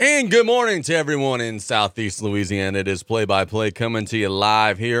And good morning to everyone in Southeast Louisiana. It is play-by-play coming to you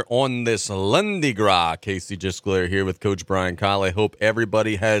live here on this Lundi Gras. Casey Gisclair here with Coach Brian Callais. Hope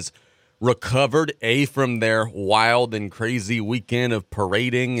everybody has recovered, from their wild and crazy weekend of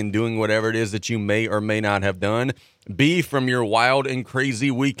parading and doing whatever it is that you may or may not have done. B, from your wild and crazy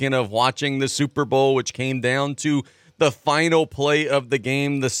weekend of watching the Super Bowl, which came down to the final play of the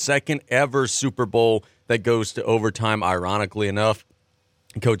game, the second ever Super Bowl that goes to overtime, ironically enough.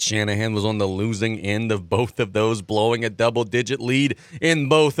 Coach Shanahan was on the losing end of both of those, blowing a double-digit lead in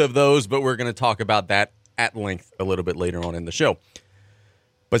both of those, but we're going to talk about that at length a little bit later on in the show.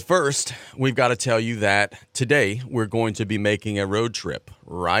 But first, we've got to tell you that today we're going to be making a road trip.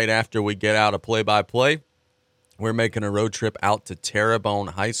 Right after we get out of play-by-play, we're making a road trip out to Terrebonne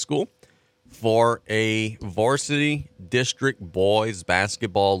High School for a varsity district boys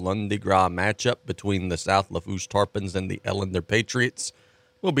basketball Lundi Gras matchup between the South Lafourche Tarpons and the Ellender Patriots.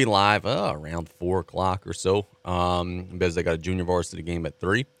 We'll be live around 4 o'clock or so because they got a junior varsity game at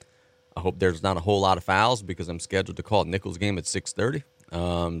 3. I hope there's not a whole lot of fouls because I'm scheduled to call Nichols game at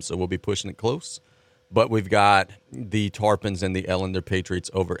 6:30. So we'll be pushing it close. But we've got the Tarpons and the Ellender Patriots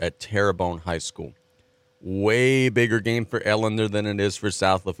over at Terrebonne High School. Way bigger game for Ellender than it is for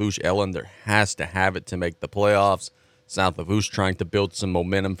South Lafourche. Ellender has to have it to make the playoffs. South Lafourche trying to build some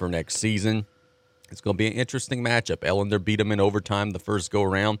momentum for next season. It's going to be an interesting matchup. Ellender beat them in overtime the first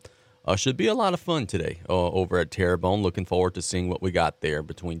go-around. Should be a lot of fun today over at Terrebonne. Looking forward to seeing what we got there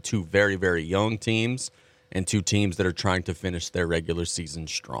between two very, very young teams and two teams that are trying to finish their regular season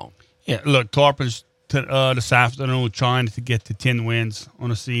strong. Yeah, look, Tarpons this afternoon trying to get to 10 wins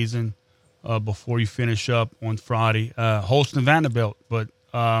on the season before you finish up on Friday, hosting Vanderbilt. But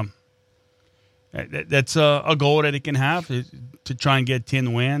that's a goal that it can have to try and get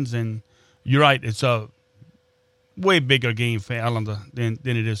 10 wins. And you're right, it's a way bigger game for Ellender than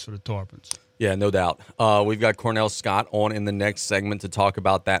it is for the Tarpons. Yeah, no doubt. We've got Cornell Scott on in the next segment to talk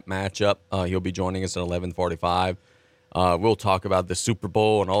about that matchup. He'll be joining us at 11:45. We'll talk about the Super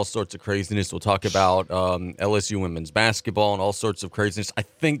Bowl and all sorts of craziness. We'll talk about LSU women's basketball and all sorts of craziness. I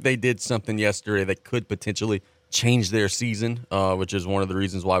think they did something yesterday that could potentially change their season, which is one of the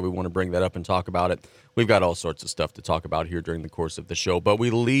reasons why we want to bring that up and talk about it. We've got all sorts of stuff to talk about here during the course of the show. But we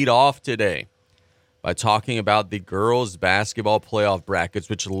lead off today by talking about the girls' basketball playoff brackets,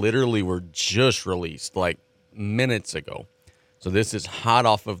 which literally were just released like minutes ago. So this is hot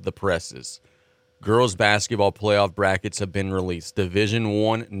off of the presses. Girls' basketball playoff brackets have been released. Division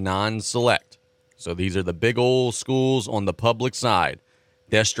I non-select. So these are the big old schools on the public side.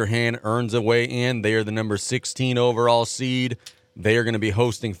 Destrehan earns a way in. They are the number 16 overall seed. They are going to be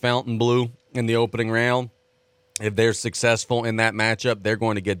hosting Fontainebleau in the opening round. If they're successful in that matchup, they're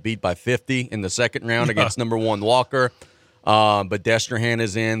going to get beat by 50 in the second round against number 1 Walker. But Destrehan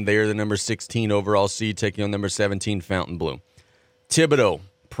is in. They're the number 16 overall seed, taking on number 17 Fontainebleau. Thibodaux,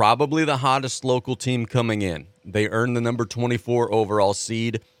 probably the hottest local team coming in. They earned the number 24 overall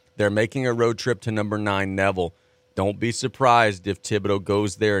seed. They're making a road trip to number 9 Neville. Don't be surprised if Thibodaux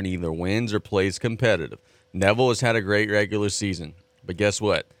goes there and either wins or plays competitive. Neville has had a great regular season. But guess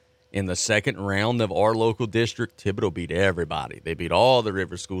what? In the second round of our local district, Thibodaux beat everybody. They beat all the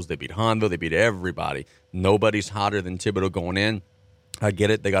river schools. They beat Honville. They beat everybody. Nobody's hotter than Thibodaux going in. I get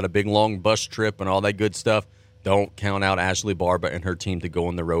it. They got a big, long bus trip and all that good stuff. Don't count out Ashley Barba and her team to go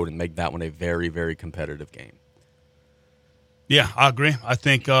on the road and make that one a very, very competitive game. Yeah, I agree. I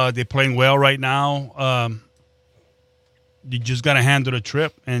think they're playing well right now. You just got to handle the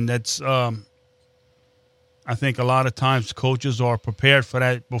trip, and that's I think a lot of times coaches are prepared for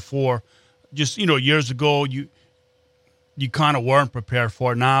that before. Just, years ago, you kind of weren't prepared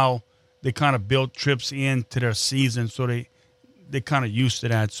for it. Now they kind of build trips into their season, so they kind of used to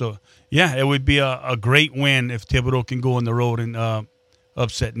that. So, yeah, it would be a great win if Thibodaux can go on the road and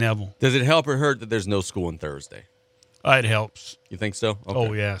upset Neville. Does it help or hurt that there's no school on Thursday? It helps. You think so? Okay.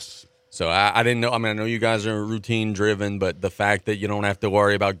 Oh, yes. So I didn't know. I mean, I know you guys are routine-driven, but the fact that you don't have to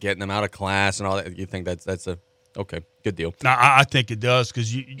worry about getting them out of class and all that, you think that's a okay, good deal. Now, I think it does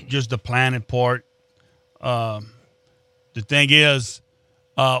because just the planning part. The thing is,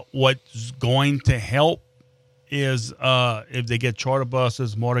 what's going to help is if they get charter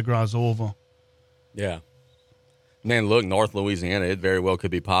buses, Mardi Gras over. Yeah. Man, look, North Louisiana, it very well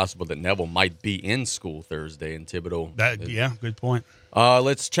could be possible that Neville might be in school Thursday in Thibodaux. Yeah, good point.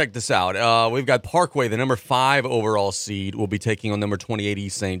 Let's check this out. We've got Parkway, the number 5 overall seed, will be taking on number 28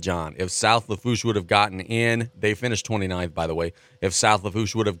 East St. John. If South Lafourche would have gotten in, they finished 29th, by the way. If South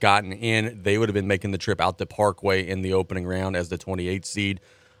Lafourche would have gotten in, they would have been making the trip out to Parkway in the opening round as the 28th seed.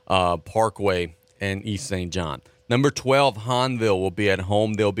 Parkway and East St. John. Number 12, Hanville will be at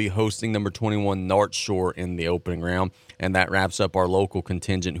home. They'll be hosting number 21, North Shore in the opening round. And that wraps up our local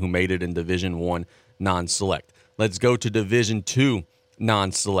contingent who made it in Division 1 non-select. Let's go to Division 2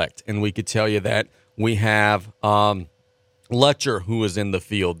 non-select. And we could tell you that we have Lutcher, who is in the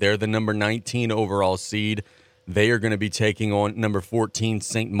field. They're the number 19 overall seed. They are going to be taking on number 14,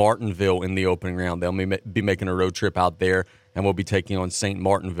 St. Martinville, in the opening round. They'll be making a road trip out there, and we'll be taking on St.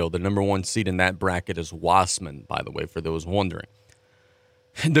 Martinville. The number 1 seed in that bracket is Wassman, by the way, for those wondering.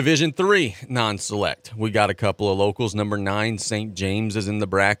 Division 3 non-select. We got a couple of locals. Number 9, St. James is in the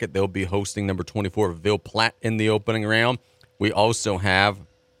bracket. They'll be hosting number 24, Ville Platte, in the opening round. We also have,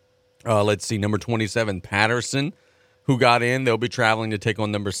 number 27, Patterson, who got in. They'll be traveling to take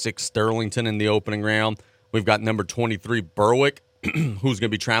on number 6, Sterlington, in the opening round. We've got number 23, Berwick, who's going to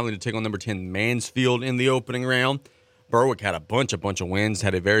be traveling to take on number 10, Mansfield, in the opening round. Berwick had a bunch of wins,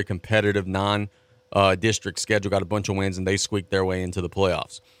 had a very competitive non-district schedule, got a bunch of wins, and they squeaked their way into the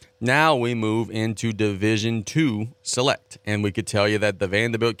playoffs. Now we move into Division 2 select, and we could tell you that the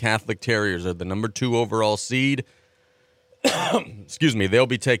Vanderbilt Catholic Terriers are the number 2 overall seed. Excuse me. They'll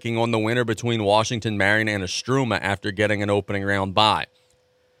be taking on the winner between Washington Marion and Estruma after getting an opening round bye.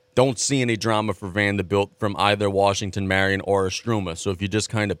 Don't see any drama for Vanderbilt from either Washington Marion or Estruma. So if you just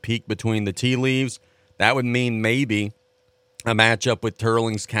kind of peek between the tea leaves, that would mean maybe a matchup with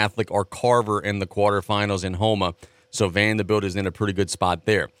Turlings Catholic or Carver in the quarterfinals in Homa. So Vanderbilt is in a pretty good spot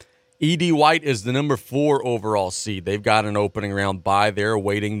there. E.D. White is the number 4 overall seed. They've got an opening round bye there,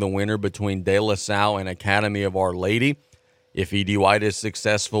 awaiting the winner between De La Salle and Academy of Our Lady. If E.D. White is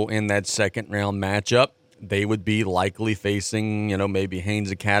successful in that second round matchup, they would be likely facing, maybe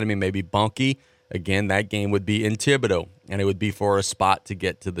Haynes Academy, maybe Bunkie. Again, that game would be in Thibodaux, and it would be for a spot to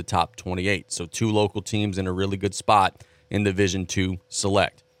get to the top 28. So 2 local teams in a really good spot in Division 2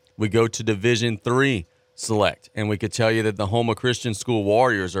 select. We go to Division 3 select, and we could tell you that the Homa Christian School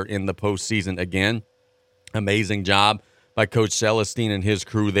Warriors are in the postseason again. Amazing job by Coach Celestine and his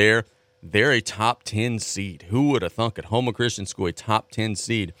crew there. They're a top 10 seed. Who would have thunk it? Homa Christian School, a top 10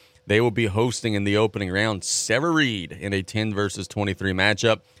 seed. They will be hosting in the opening round Severeid in a 10 versus 23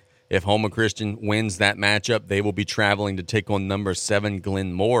 matchup. If Homa Christian wins that matchup, they will be traveling to take on number 7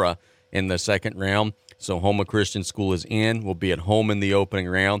 Glen Mora in the second round. So Homa Christian School is in, will be at home in the opening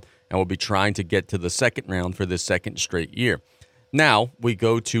round, and will be trying to get to the second round for the second straight year. Now we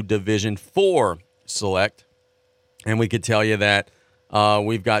go to Division 4 select, and we could tell you that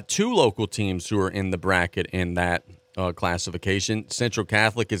we've got 2 local teams who are in the bracket in that classification. Central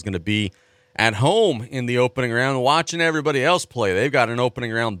Catholic is going to be at home in the opening round, watching everybody else play. They've got an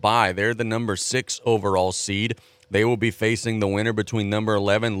opening round bye. They're the number 6 overall seed. They will be facing the winner between number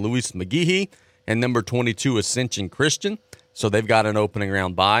 11, Louis McGehee, and number 22, Ascension Christian. So they've got an opening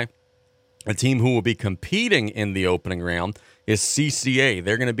round bye. A team who will be competing in the opening round is CCA.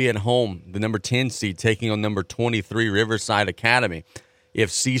 They're going to be at home, the number 10 seed, taking on number 23, Riverside Academy. If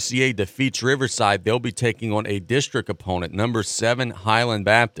CCA defeats Riverside, they'll be taking on a district opponent, number 7, Highland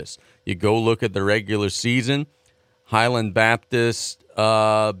Baptist. You go look at the regular season. Highland Baptist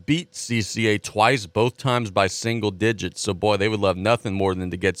beat CCA twice, both times by single digits. So, boy, they would love nothing more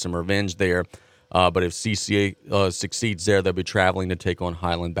than to get some revenge there. But if CCA succeeds there, they'll be traveling to take on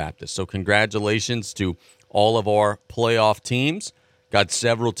Highland Baptist. So congratulations to all of our playoff teams. Got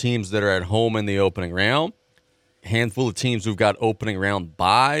several teams that are at home in the opening round. Handful of teams who've got opening round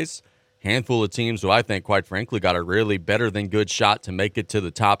byes. Handful of teams who I think, quite frankly, got a really better than good shot to make it to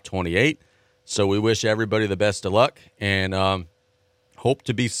the top 28. So we wish everybody the best of luck and hope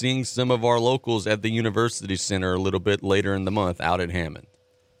to be seeing some of our locals at the University Center a little bit later in the month out at Hammond.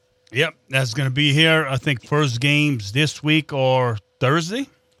 Yep, that's going to be here. I think first games this week or Thursday?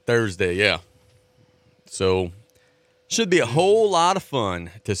 Thursday, yeah. So should be a whole lot of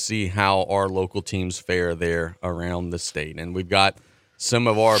fun to see how our local teams fare there around the state. And we've got some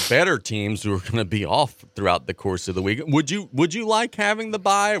of our better teams who are going to be off throughout the course of the week. Would you like having the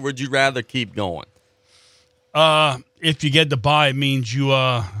bye, or would you rather keep going? If you get the bye, it means you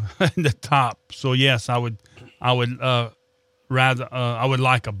are in the top. So yes, I would rather I would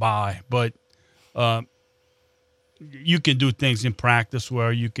like a bye, but you can do things in practice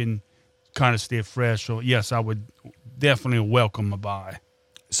where you can kind of stay fresh. So yes, I would definitely welcome a bye.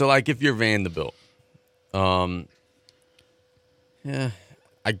 So like if you're Vanderbilt, yeah,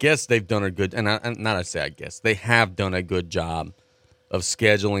 I guess they've done a good, they have done a good job of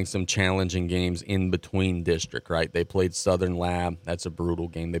scheduling some challenging games in between district, right? They played Southern Lab. That's a brutal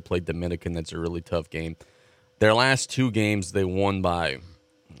game. They played Dominican. That's a really tough game. Their last 2 games, they won by,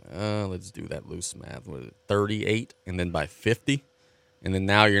 let's do that loose math, 38, and then by 50. and then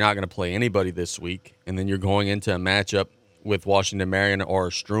now you're not going to play anybody this week, and then you're going into a matchup with Washington Marion or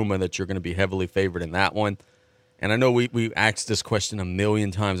Struma that you're going to be heavily favored in that one. And I know we've asked this question a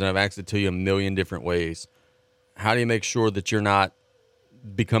million times, and I've asked it to you a million different ways. How do you make sure that you're not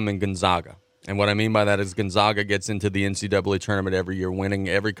becoming Gonzaga? And what I mean by that is Gonzaga gets into the NCAA tournament every year, winning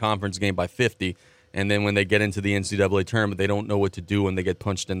every conference game by 50, and then when they get into the NCAA tournament, they don't know what to do when they get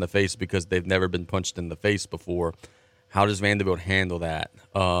punched in the face because they've never been punched in the face before. How does Vanderbilt handle that,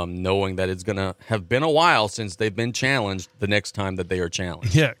 knowing that it's going to have been a while since they've been challenged the next time that they are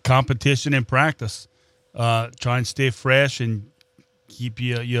challenged? Yeah, competition and practice. Try and stay fresh and keep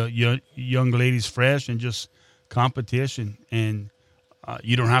your young ladies fresh, and just competition. And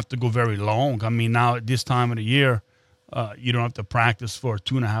you don't have to go very long. I mean, now at this time of the year, you don't have to practice for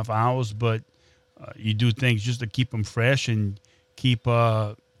 2.5 hours, but you do things just to keep them fresh and keep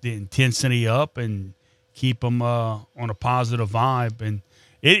the intensity up and keep them on a positive vibe. And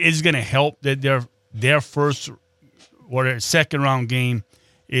it is going to help that their first or their second round game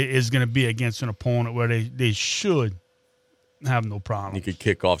is going to be against an opponent where they should have no problem. You could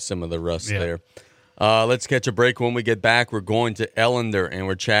kick off some of the rust there. Let's catch a break. When we get back, we're going to Ellender, and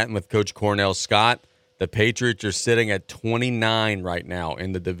we're chatting with Coach Cornell Scott. The Patriots are sitting at 29 right now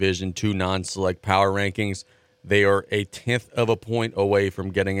in the Division II non-select power rankings. They are a 1/10 of a point away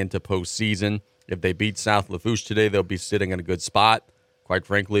from getting into postseason. If they beat South Lafourche today, they'll be sitting in a good spot. Quite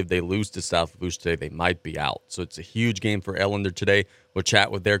frankly, if they lose to South Lafourche today, they might be out. So it's a huge game for Ellender today. We'll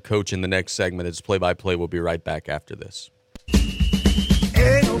chat with their coach in the next segment. It's play-by-play. We'll be right back after this.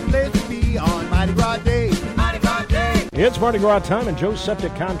 Ain't no place to be on Mighty Gras Day. Mighty Gras Day. It's Mardi Gras time, and Joe's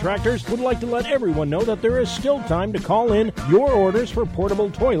Septic Contractors would like to let everyone know that there is still time to call in your orders for portable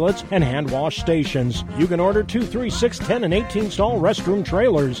toilets and hand wash stations. You can order 2, 3, 6, 10, and 18 stall restroom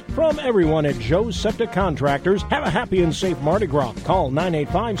trailers. From everyone at Joe's Septic Contractors, have a happy and safe Mardi Gras. Call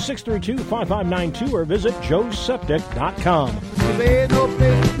 985-632-5592 or visit joesseptic.com. There ain't no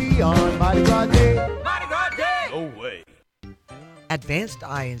place to be on Mighty Gras Day. Mardi Gras Day! No way. Advanced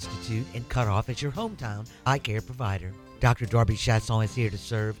Eye Institute in Cutoff is your hometown eye care provider. Dr. Darby Chasson is here to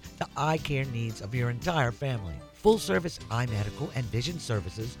serve the eye care needs of your entire family. Full-service eye medical and vision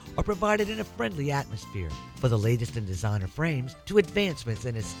services are provided in a friendly atmosphere. For the latest in designer frames to advancements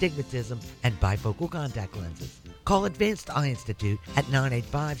in astigmatism and bifocal contact lenses, call Advanced Eye Institute at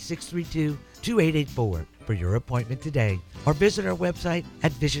 985-632-2884 for your appointment today, or visit our website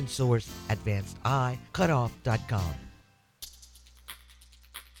at visionsourceadvancedeyecutoff.com.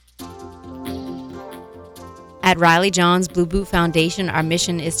 At Riley Johns Blue Boot Foundation, our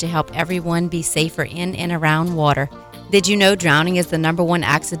mission is to help everyone be safer in and around water. Did you know drowning is the #1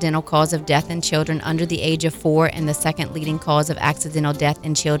 accidental cause of death in children under the age of 4 and the second leading cause of accidental death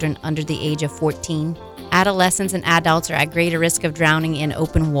in children under the age of 14? Adolescents and adults are at greater risk of drowning in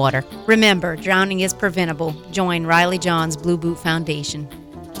open water. Remember, drowning is preventable. Join Riley Johns Blue Boot Foundation.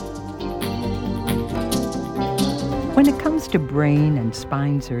 When it comes to brain and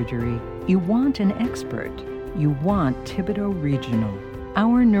spine surgery, you want an expert. You want Thibodeau Regional.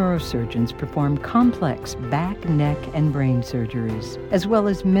 Our neurosurgeons perform complex back, neck, and brain surgeries, as well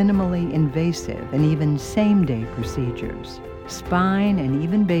as minimally invasive and even same-day procedures. Spine and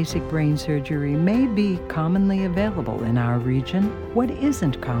even basic brain surgery may be commonly available in our region. What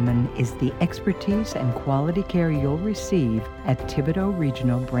isn't common is the expertise and quality care you'll receive at Thibodeau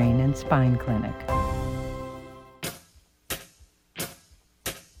Regional Brain and Spine Clinic.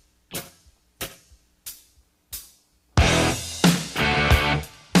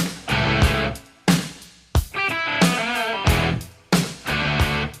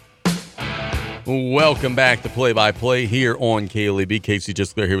 Welcome back to Play-by-Play here on KLEB. Casey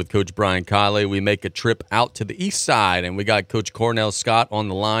Gisclair here with Coach Brian Callais. We make a trip out to the east side, and we got Coach Cornell Scott on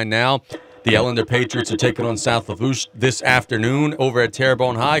the line now. The Ellender Patriots are taking on South Lafourche this afternoon over at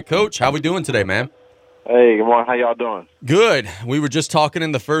Terrebonne High. Coach, how we doing today, man? Hey, good morning. How y'all doing? Good. We were just talking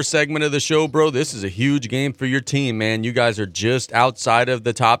in the first segment of the show, bro. This is a huge game for your team, man. You guys are just outside of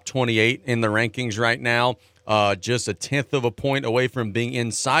the top 28 in the rankings right now. Just a 1/10 of a point away from being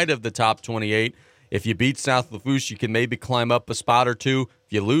inside of the top 28. If you beat South Lafourche, you can maybe climb up a spot or two.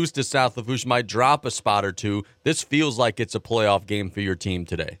 If you lose to South Lafourche, you might drop a spot or two. This feels like it's a playoff game for your team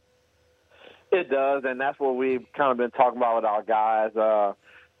today. It does, and that's what we've kind of been talking about with our guys.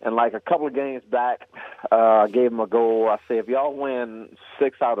 And like a couple of games back, I gave them a goal. I said, if y'all win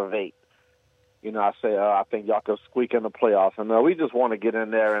 6 out of 8, I say I think y'all could squeak in the playoffs. And we just want to get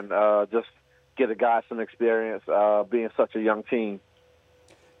in there and just get the guys some experience being such a young team.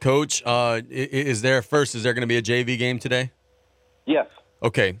 Coach, is there going to be a JV game today? Yes.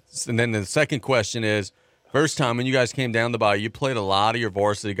 Okay. And then the second question is, First time when you guys came down the bayou, you played a lot of your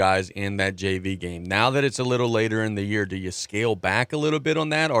varsity guys in that JV game. Now that it's a little later in the year, do you scale back a little bit on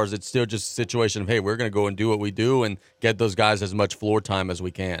that, or is it still just a situation of, hey, we're going to go and do what we do and get those guys as much floor time as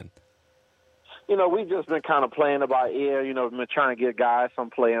we can? We've just been kind of playing it by ear. We've been trying to get guys some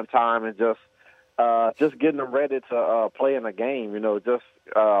playing time and just getting them ready to play in a game.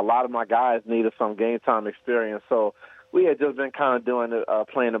 A lot of my guys needed some game time experience, so we had just been kind of doing it,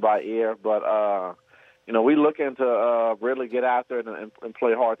 playing it by ear. But we looking to really get after it and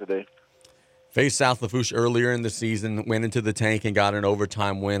play hard today. Faced South Lafourche earlier in the season, went into the tank and got an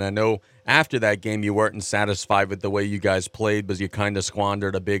overtime win. I know after that game you weren't satisfied with the way you guys played because you kind of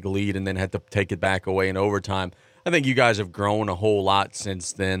squandered a big lead and then had to take it back away in overtime. I think you guys have grown a whole lot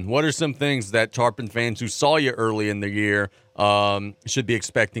since then. What are some things that Tarpon fans who saw you early in the year should be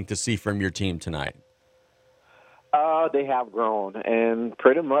expecting to see from your team tonight? They have grown, and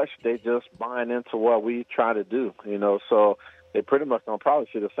pretty much they just buying into what we try to do, so they pretty much going to probably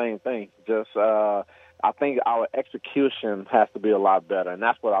see the same thing. I think our execution has to be a lot better, and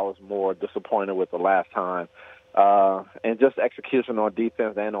that's what I was more disappointed with the last time, and just execution on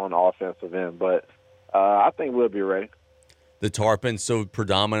defense and on the offensive end. But I think we'll be ready. The Tarpons so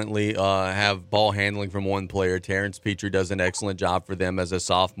predominantly have ball handling from one player. Terrence Petrie does an excellent job for them as a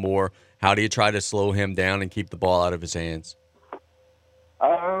sophomore. How do you try to slow him down and keep the ball out of his hands?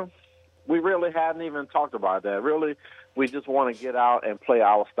 We really hadn't even talked about that. Really, we just want to get out and play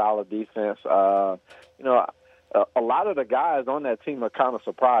our style of defense. A lot of the guys on that team are kind of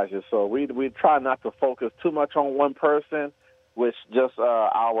surprises, so we try not to focus too much on one person, which just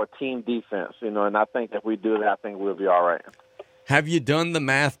our team defense, and I think if we do that, I think we'll be all right. Have you done the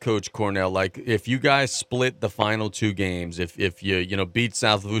math, Coach Cornell? Like, if you guys split the final two games, if you beat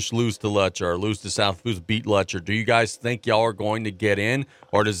South Lafourche, lose to Lutcher, or lose to South Lafourche, beat Lutcher, do you guys think y'all are going to get in,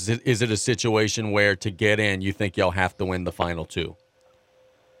 or is it a situation where to get in, you think y'all have to win the final two?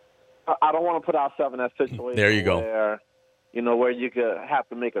 I don't want to put ourselves in that situation. There you go. Where you could have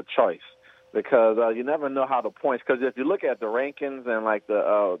to make a choice, because you never know how the points. Because if you look at the rankings and like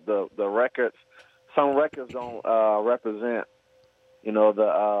the records, some records don't represent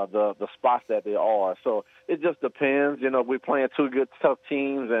the spots that they are. So it just depends. We're playing two good, tough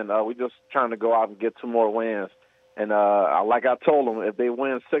teams, and we're just trying to go out and get 2 more wins. And like I told them, if they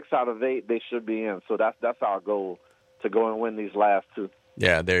win 6 out of 8, they should be in. So that's our goal, to go and win these last 2.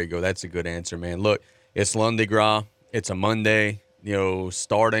 Yeah, there you go. That's a good answer, man. Look, it's Lundi Gras. It's a Monday,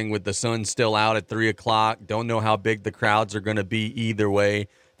 starting with the sun still out at 3 o'clock. Don't know how big the crowds are going to be either way.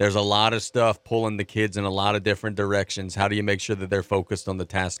 There's a lot of stuff pulling the kids in a lot of different directions. How do you make sure that they're focused on the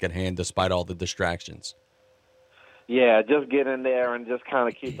task at hand despite all the distractions? Yeah, just get in there and just kind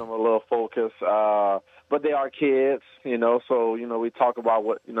of keep them a little focused. But they are kids, so, we talk about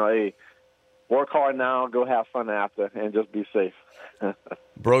hey, work hard now, go have fun after, and just be safe.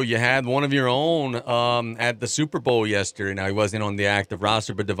 Bro, you had one of your own at the Super Bowl yesterday. Now, he wasn't on the active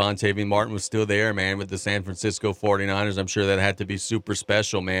roster, but Devontae Martin was still there, man, with the San Francisco 49ers. I'm sure that had to be super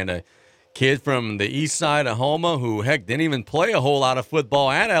special, man. A kid from the east side of Houma who, heck, didn't even play a whole lot of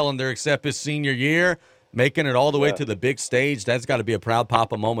football at Ellender except his senior year, making it all the way to the big stage. That's got to be a proud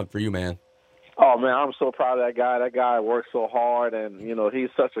papa moment for you, man. Oh, man, I'm so proud of that guy. That guy works so hard, and, he's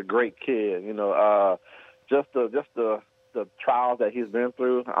such a great kid. Just the trials that he's been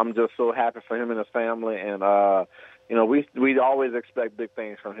through, I'm just so happy for him and his family. And, we always expect big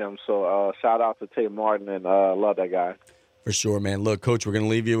things from him. So shout out to Tate Martin, and love that guy. For sure, man. Look, Coach, we're going to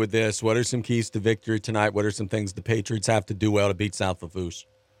leave you with this. What are some keys to victory tonight? What are some things the Patriots have to do well to beat South Lafourche?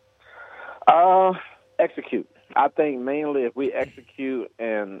 Execute. I think mainly if we execute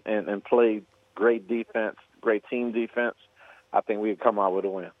and play great defense, great team defense, I think we can come out with a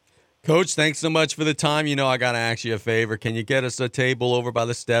win. Coach, thanks so much for the time. I got to ask you a favor. Can you get us a table over by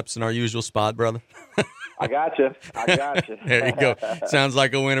the steps in our usual spot, brother? I got you. There you go. Sounds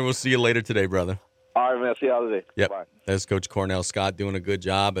like a winner. We'll see you later today, brother. All right, man. See y'all today. Yep. Bye. That's Coach Cornell Scott doing a good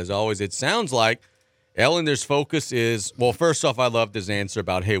job. As always, it sounds like Ellender's focus is, well, first off, I loved his answer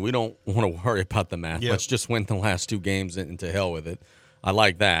about, hey, we don't want to worry about the math. Yep. Let's just win the last 2 games and to hell with it. I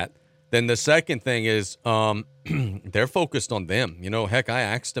like that. Then the second thing is they're focused on them. Heck, I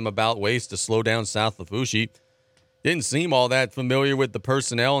asked him about ways to slow down South Lafourche. He didn't seem all that familiar with the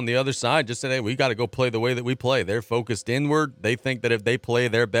personnel on the other side. Just said, hey, we got to go play the way that we play. They're focused inward. They think that if they play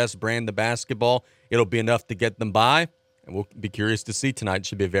their best brand of basketball, it'll be enough to get them by. And we'll be curious to see tonight. It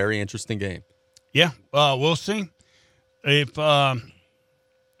should be a very interesting game. Yeah, we'll see. If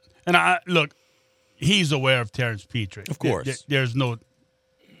look, he's aware of Terrence Petrie. Of course. There's no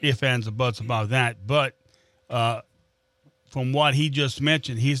ifs, ands, or buts about that. But from what he just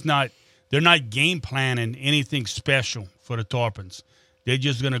mentioned, he's not they're not game planning anything special for the Tarpons. They're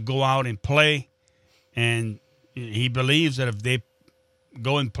just going to go out and play, and he believes that if they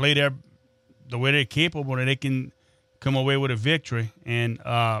go and play the way they're capable, that they can come away with a victory. And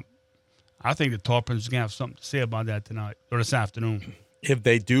I think the Tarpons are going to have something to say about that tonight or this afternoon. If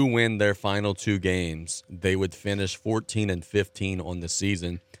they do win their final 2 games, they would finish 14-15 on the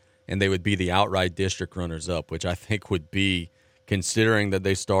season, and they would be the outright district runners-up, which I think would be, considering that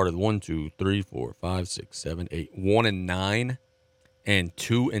they started 1-9 and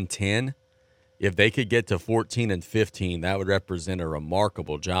 2-10. If they could get to 14-15, that would represent a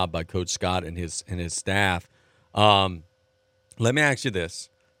remarkable job by Coach Scott and his staff. Let me ask you this,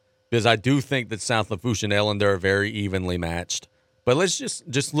 because I do think that South Lafourche and Ellender are very evenly matched. But let's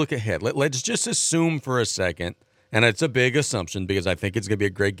just look ahead. Let's just assume for a second, and it's a big assumption because I think it's going to be a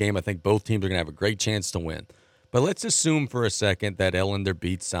great game. I think both teams are going to have a great chance to win. But let's assume for a second that Ellender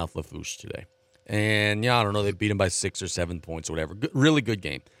beats South Lafourche today. And, I don't know, they beat them by 6 or 7 points or whatever. Really good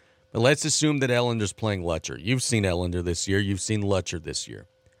game. But let's assume that Ellender's playing Lutcher. You've seen Ellender this year. You've seen Lutcher this year.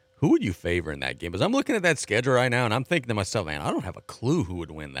 Who would you favor in that game? Because I'm looking at that schedule right now, and I'm thinking to myself, man, I don't have a clue who would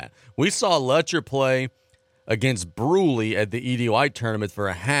win that. We saw Lutcher play against Bruley at the E.D. White tournament for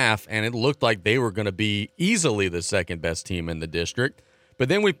a half, and it looked like they were going to be easily the second-best team in the district. But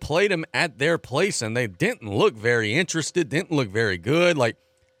then we played them at their place, and they didn't look very interested, didn't look very good. Like,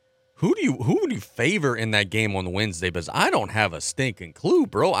 who would you favor in that game on Wednesday? Because I don't have a stinking clue,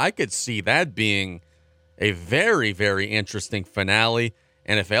 bro. I could see that being a very, very interesting finale.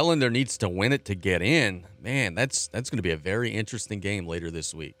 And if Ellender needs to win it to get in, man, that's going to be a very interesting game later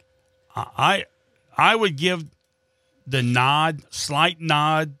this week. I would give the slight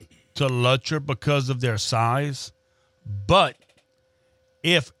nod to Lutcher because of their size. But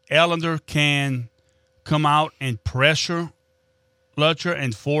if Ellender can come out and pressure Lutcher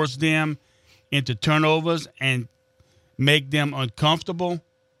and force them into turnovers and make them uncomfortable,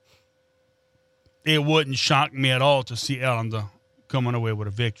 it wouldn't shock me at all to see Ellender coming away with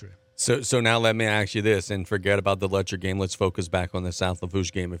a victory. So now let me ask you this, and forget about the Lutcher game. Let's focus back on the South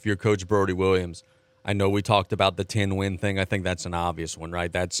Lafourche game. If you're Coach Brody Williams, I know we talked about the 10-win thing. I think that's an obvious one,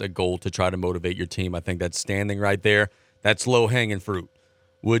 right? That's a goal to try to motivate your team. I think that's standing right there. That's low-hanging fruit.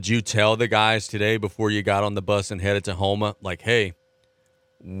 Would you tell the guys today before you got on the bus and headed to Homa, like, hey,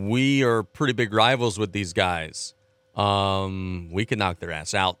 we are pretty big rivals with these guys. We could knock their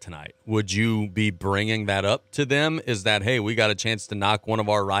ass out tonight. Would you be bringing that up to them? Is that, hey, we got a chance to knock one of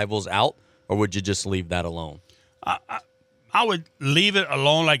our rivals out, or would you just leave that alone? I would leave it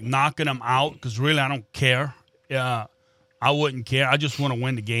alone, like knocking them out, because really I don't care. I wouldn't care. I just want to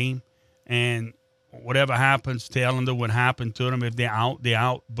win the game, and whatever happens to Ellender would happen to them. If they're out, they're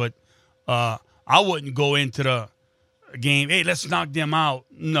out. But I wouldn't go into the game, hey, let's knock them out.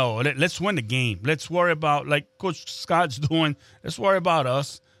 No, let's win the game. Let's worry about, like Coach Scott's doing, let's worry about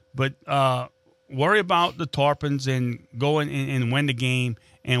us. But worry about the Tarpons and go and win the game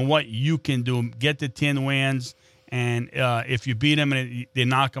and what you can do. Get the 10 wins. And if you beat them and they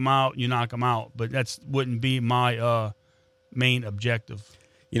knock them out, you knock them out. But that wouldn't be my main objective.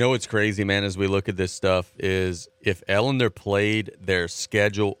 You know what's crazy, man, as we look at this stuff is if Ellender played their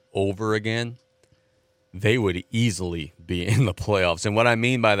schedule over again, they would easily be in the playoffs. And what I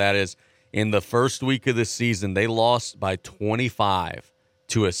mean by that is in the first week of the season, they lost by 25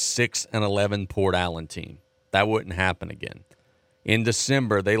 to a 6-11 Port Allen team. That wouldn't happen again. In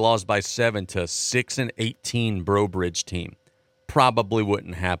December, they lost by 7 to a 6-18 Brobridge team. Probably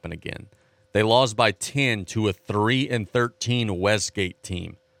wouldn't happen again. They lost by 10 to a 3-13 Westgate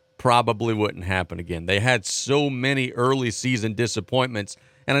team. Probably wouldn't happen again. They had so many early season disappointments,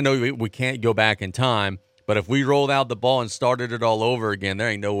 and I know we can't go back in time, but if we rolled out the ball and started it all over again, there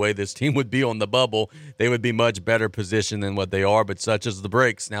ain't no way this team would be on the bubble. They would be much better positioned than what they are, but such as the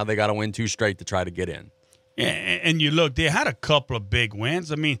breaks. Now they got to win 2 straight to try to get in. And you look, they had a couple of big wins.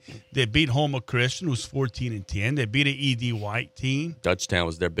 I mean, they beat Houma Christian, who's 14-10. They beat an E.D. White team. Dutchtown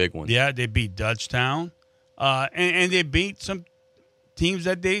was their big one. Yeah, they beat Dutchtown. And they beat some teams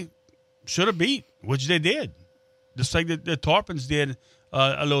that they should have beat, which they did. Just like the Tarpons did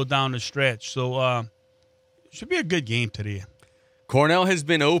a little down the stretch. So it should be a good game today. Cornell has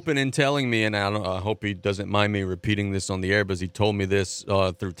been open in telling me, and I hope he doesn't mind me repeating this on the air, because he told me this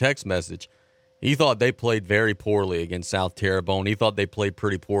through text message. He thought they played very poorly against South Terrebonne. He thought they played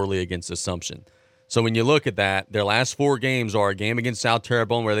pretty poorly against Assumption. So when you look at that, their last 4 games are a game against South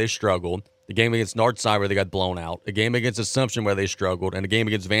Terrebonne where they struggled, the game against Northside where they got blown out, a game against Assumption where they struggled, and a game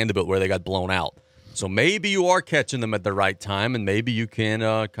against Vanderbilt where they got blown out. So maybe you are catching them at the right time, and maybe you can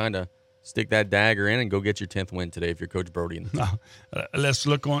kind of stick that dagger in and go get your 10th win today if you're Coach Brody. Let's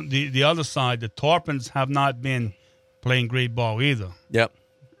look on the other side. The Tarpons have not been playing great ball either. Yep,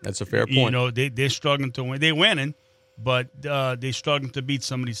 that's a fair point. You know, they're struggling to win. They're winning, but they're struggling to beat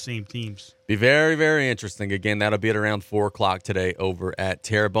some of these same teams. Be very, very interesting. Again, that'll be at around 4 o'clock today over at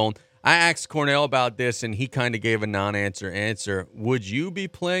Terrebonne. I asked Cornell about this, and he kind of gave a non-answer. Would you be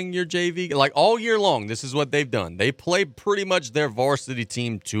playing your JV? Like, all year long, this is what they've done. They play pretty much their varsity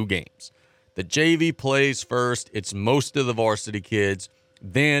team 2 games. The JV plays first. It's most of the varsity kids.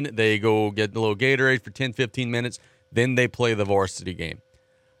 Then they go get a little Gatorade for 10, 15 minutes. Then they play the varsity game.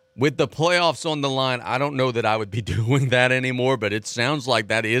 With the playoffs on the line, I don't know that I would be doing that anymore, but it sounds like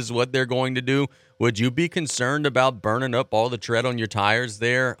that is what they're going to do. Would you be concerned about burning up all the tread on your tires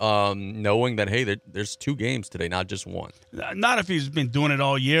there, knowing that, hey, there's 2 games today, not just 1? Not if he's been doing it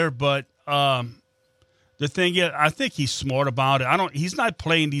all year, but the thing is, I think he's smart about it. He's not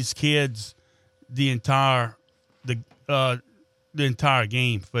playing these kids the entire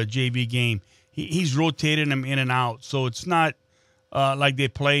game for a JV game. He's rotating them in and out, so it's not like they're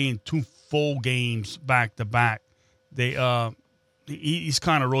playing 2 full games back to back. He's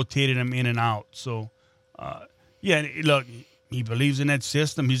kind of rotating them in and out. So, look, he believes in that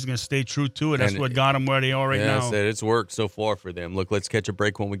system. He's going to stay true to it. That's what got them where they are right now. I said it's worked so far for them. Look, let's catch a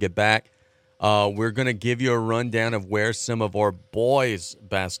break when we get back. We're going to give you a rundown of where some of our boys'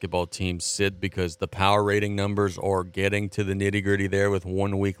 basketball teams sit because the power rating numbers are getting to the nitty-gritty there with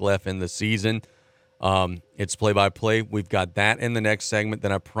 1 week left in the season. It's play-by-play. We've got that in the next segment.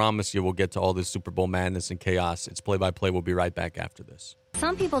 Then I promise you we'll get to all this Super Bowl madness and chaos. It's play-by-play. We'll be right back after this.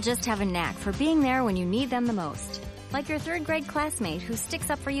 Some people just have a knack for being there when you need them the most. Like your 3rd grade classmate who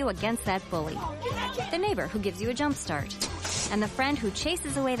sticks up for you against that bully. The neighbor who gives you a jump start. And the friend who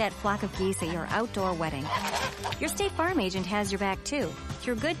chases away that flock of geese at your outdoor wedding. Your State Farm agent has your back too,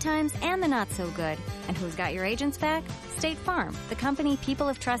 through good times and the not so good. And who's got your agent's back? State Farm, the company people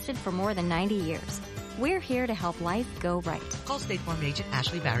have trusted for more than 90 years. We're here to help life go right. Call State Farm agent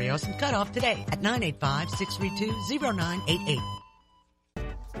Ashley Barrios and cut off today at 985-632-0988.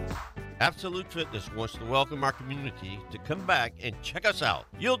 Absolute Fitness wants to welcome our community to come back and check us out.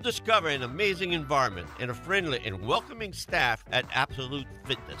 You'll discover an amazing environment and a friendly and welcoming staff at Absolute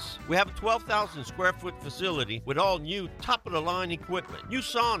Fitness. We have a 12,000 square foot facility with all new top-of-the-line equipment, new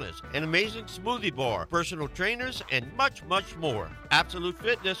saunas, an amazing smoothie bar, personal trainers, and much, much more. Absolute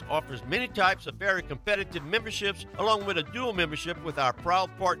Fitness offers many types of very competitive memberships along with a dual membership with our proud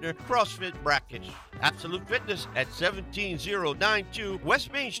partner, CrossFit Brackish. Absolute Fitness at 17092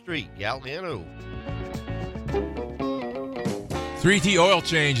 West Main Street, Galliano. 3T Oil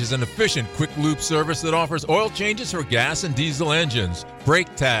Change is an efficient, quick lube service that offers oil changes for gas and diesel engines,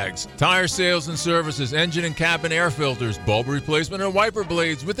 brake tags, tire sales and services, engine and cabin air filters, bulb replacement, and wiper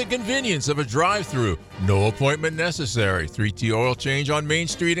blades with the convenience of a drive-thru. No appointment necessary. 3T Oil Change on Main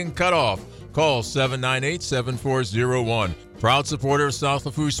Street in Cutoff. Call 798-7401. Proud supporter of South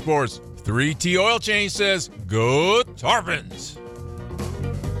Lafourche Sports. 3T Oil Change says, go Tarpons!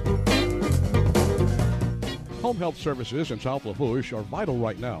 Home health services in South Lafourche are vital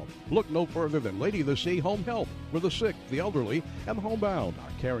right now. Look no further than Lady of the Sea Home Health. For the sick, the elderly, and the homebound, our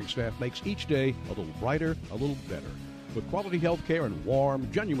caring staff makes each day a little brighter, a little better. With quality health care and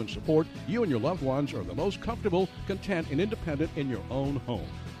warm, genuine support, you and your loved ones are the most comfortable, content, and independent in your own home.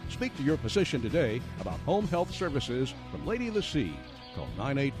 Speak to your physician today about home health services from Lady of the Sea. Call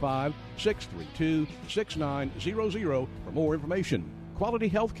 985-632-6900 for more information. Quality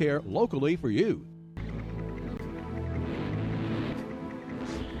health care locally for you.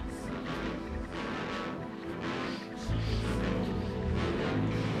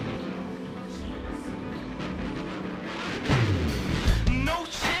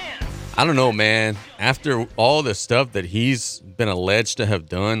 I don't know, man. After all the stuff that he's been alleged to have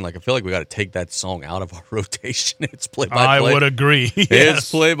done, like I feel like we got to take that song out of our rotation. It's play-by-play. I would agree. Yes.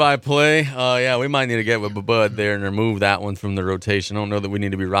 It's play-by-play. Yeah, we might need to get with Bud there and remove that one from the rotation. I don't know that we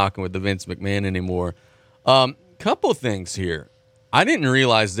need to be rocking with the Vince McMahon anymore. Couple things here. I didn't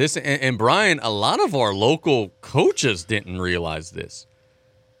realize this, and Brian, a lot of our local coaches didn't realize this.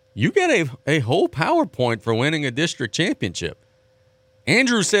 You get a whole PowerPoint for winning a district championship.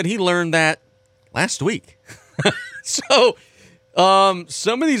 Andrew said he learned that last week. So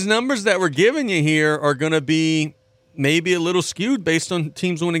some of these numbers that we're giving you here are going to be maybe a little skewed based on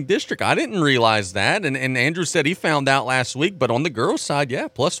teams winning district. I didn't realize that, and Andrew said he found out last week. But on the girls' side, yeah,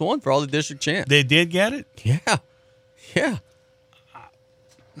 +1 for all the district champs. They did get it? Yeah.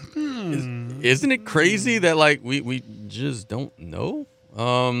 Isn't it crazy that, like, we just don't know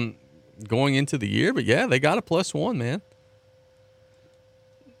going into the year? But, yeah, they got a +1, man.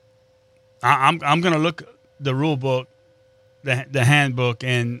 I'm going to look the rule book, the handbook,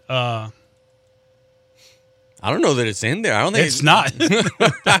 and I don't know that it's in there. I don't think it's not.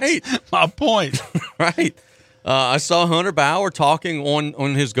 Right. My point. Right. I saw Hunter Bauer talking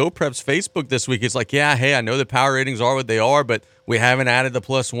on his GoPreps Facebook this week. It's like, yeah, hey, I know the power ratings are what they are, but we haven't added the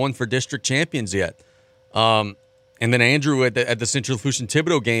 +1 for district champions yet. And then Andrew at the Central Lafourche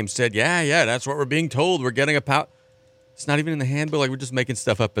Thibodeau game said, yeah, that's what we're being told. We're getting a power. It's not even in the handbook. Like, we're just making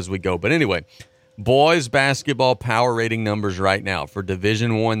stuff up as we go. But anyway, boys basketball power rating numbers right now for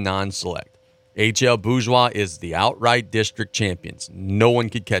Division I non-select. HL Bourgeois is the outright district champions. No one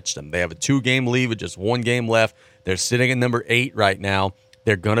could catch them. They have a 2-game lead with just 1 game left. They're sitting at number 8 right now.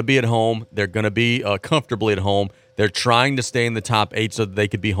 They're going to be at home. They're going to be comfortably at home. They're trying to stay in the top 8 so that they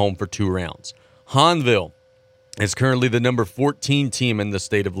could be home for 2 rounds. Hanville is currently the number 14 team in the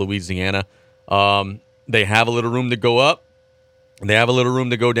state of Louisiana. They have a little room to go up. They have a little room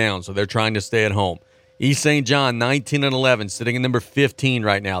to go down, so they're trying to stay at home. East St. John, 19-11, sitting in number 15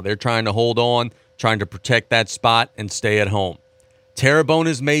 right now. They're trying to hold on, trying to protect that spot and stay at home. Terrebonne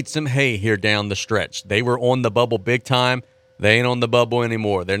has made some hay here down the stretch. They were on the bubble big time. They ain't on the bubble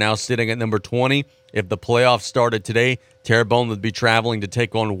anymore. They're now sitting at number 20. If the playoffs started today, Terrebonne would be traveling to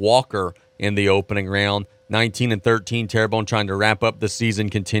take on Walker in the opening round. 19-13, Terrebonne trying to wrap up the season,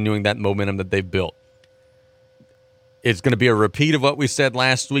 continuing that momentum that they've built. It's going to be a repeat of what we said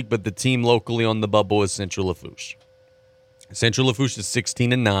last week, but the team locally on the bubble is Central Lafourche. Central Lafourche is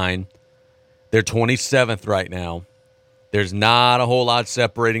 16-9. They're 27th right now. There's not a whole lot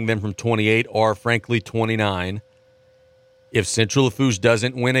separating them from 28 or, frankly, 29. If Central Lafourche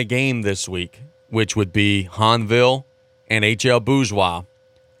doesn't win a game this week, which would be Hanville and HL Bourgeois,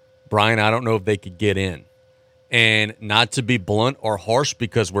 Brian, I don't know if they could get in. And not to be blunt or harsh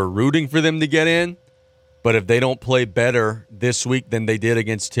because we're rooting for them to get in, but if they don't play better this week than they did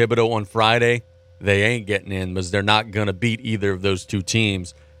against Thibodeau on Friday, they ain't getting in because they're not going to beat either of those two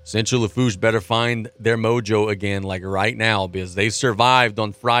teams. Central Lafourche better find their mojo again, like right now, because they survived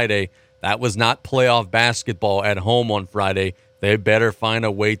on Friday. That was not playoff basketball at home on Friday. They better find a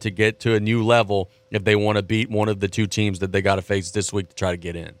way to get to a new level if they want to beat one of the two teams that they got to face this week to try to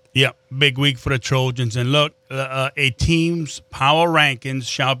get in. Yeah, big week for the Trojans. And look, a team's power rankings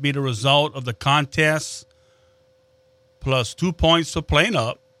shall be the result of the contest plus 2 points for playing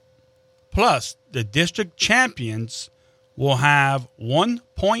up, plus the district champions will have 1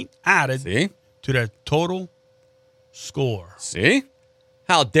 point added to their total score. See?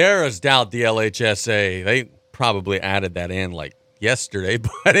 How dare us doubt the LHSA? They probably added that in like yesterday,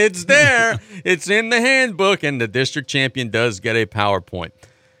 but it's there. It's in the handbook, and the district champion does get a PowerPoint.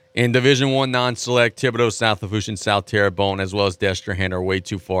 In Division I non-select, Thibodeau, South Lafourche, and South Terrebonne, as well as Destrehan, are way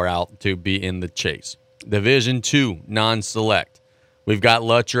too far out to be in the chase. Division II non-select. We've got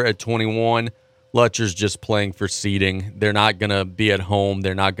Lutcher at 21. Lutcher's just playing for seeding. They're not going to be at home.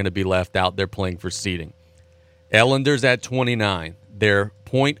 They're not going to be left out. They're playing for seeding. Ellender's at 29. They're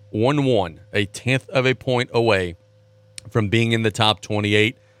 .11, a tenth of a point away from being in the top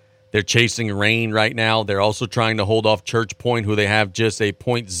 28. They're chasing rain right now. They're also trying to hold off Church Point, who they have just a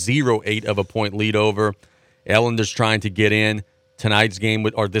 .08 of a point lead over. Ellender's trying to get in. Tonight's game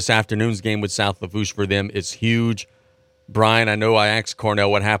or this afternoon's game with South Lafourche for them is huge. Brian, I know I asked Cornell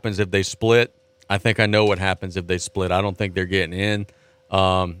what happens if they split. I think I know what happens if they split. I don't think they're getting in.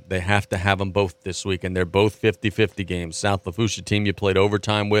 They have to have them both this week, and they're both 50-50 games. South Lafourche, a team you played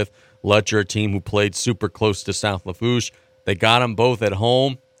overtime with. Lutcher, a team who played super close to South Lafourche. They got them both at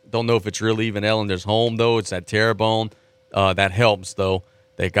home. Don't know if it's really even Ellender's home, though. It's at Terrebonne. That helps, though.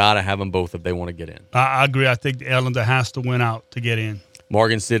 They got to have them both if they want to get in. I agree. I think Ellender has to win out to get in.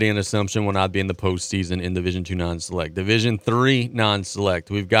 Morgan City and Assumption will not be in the postseason in Division II non-select. Division III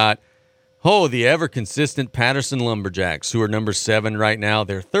non-select. We've got, the ever-consistent Patterson Lumberjacks, who are number 7 right now.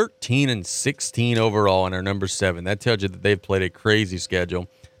 They're 13-16 overall and are number 7. That tells you that they've played a crazy schedule.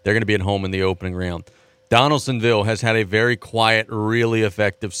 They're going to be at home in the opening round. Donaldsonville has had a very quiet, really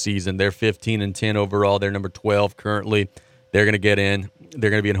effective season. They're 15-10 overall. They're number 12 currently. They're going to get in. They're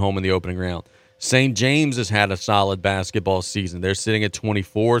going to be at home in the opening round. St. James has had a solid basketball season. They're sitting at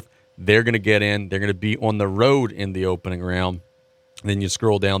 24th. They're going to get in. They're going to be on the road in the opening round. Then you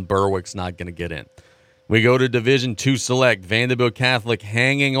scroll down, Berwick's not going to get in. We go to Division II select. Vanderbilt Catholic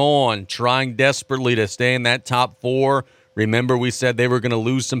hanging on, trying desperately to stay in that top 4. Remember, we said they were going to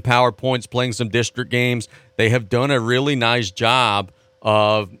lose some power points playing some district games. They have done a really nice job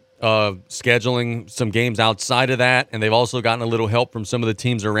of scheduling some games outside of that, and they've also gotten a little help from some of the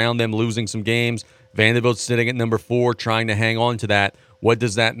teams around them losing some games. Vanderbilt's sitting at number 4, trying to hang on to that. What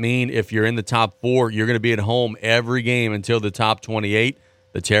does that mean? If you're in the top 4, you're going to be at home every game until the top 28.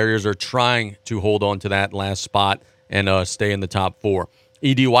 The Terriers are trying to hold on to that last spot and stay in the top 4.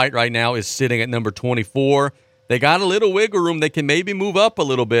 E.D. White right now is sitting at number 24. They got a little wiggle room. They can maybe move up a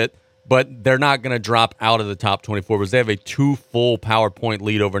little bit, but they're not going to drop out of the top 24 because they have a 2 full power point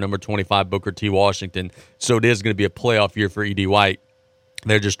lead over number 25, Booker T. Washington. So it is going to be a playoff year for E.D. White.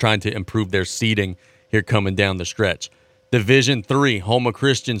 They're just trying to improve their seeding here coming down the stretch. Division 3, Houma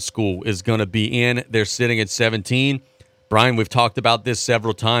Christian School is going to be in. They're sitting at 17. Brian, we've talked about this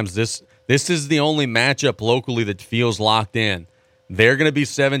several times. This is the only matchup locally that feels locked in. They're going to be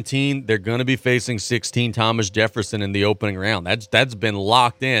 17. They're going to be facing 16 Thomas Jefferson in the opening round. That's been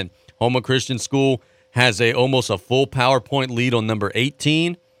locked in. Houma Christian School has almost a full PowerPoint lead on number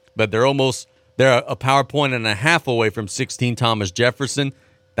 18, but they're a PowerPoint and a half away from 16 Thomas Jefferson.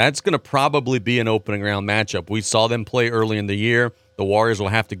 That's going to probably be an opening round matchup. We saw them play early in the year. The Warriors will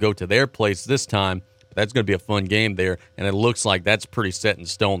have to go to their place this time. But that's going to be a fun game there, and it looks like that's pretty set in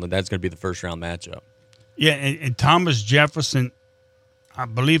stone that that's going to be the first round matchup. Yeah, and Thomas Jefferson, I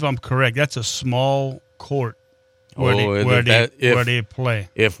believe I'm correct. That's a small court where they play.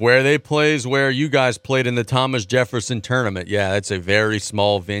 If where they play is where you guys played in the Thomas Jefferson tournament, yeah, that's a very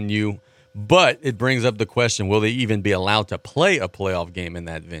small venue. But it brings up the question, will they even be allowed to play a playoff game in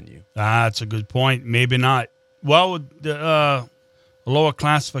that venue? That's a good point. Maybe not. Well, with the lower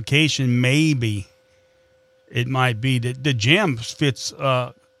classification, maybe it might be. The gym fits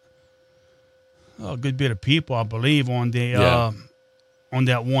a good bit of people, I believe, on the on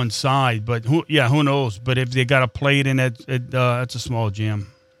that one side. But who knows? But if they got to play it in that's a small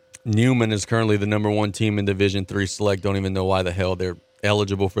gym. Newman is currently the number 1 team in Division III Select. Don't even know why the hell they're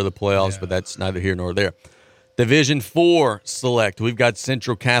eligible for the playoffs, but that's neither here nor there. Division 4 Select, we've got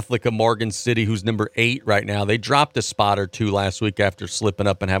Central Catholic of Morgan City, who's number 8 right now. They dropped a spot or 2 last week after slipping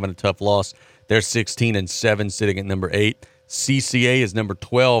up and having a tough loss. They're 16-7, sitting at number 8. CCA is number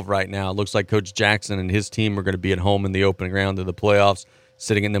 12 right now. It looks like Coach Jackson and his team are going to be at home in the opening round of the playoffs,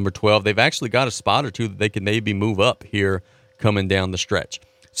 sitting at number 12. They've actually got a spot or 2 that they can maybe move up here coming down the stretch.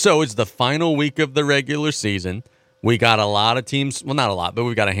 So it's the final week of the regular season. We got a lot of teams, well, not a lot, but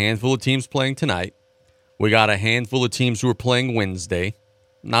we've got a handful of teams playing tonight. We got a handful of teams who are playing Wednesday.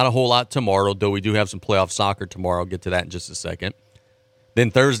 Not a whole lot tomorrow, though we do have some playoff soccer tomorrow. I'll get to that in just a second.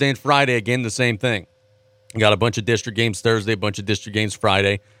 Then Thursday and Friday, again, the same thing. We got a bunch of district games Thursday, a bunch of district games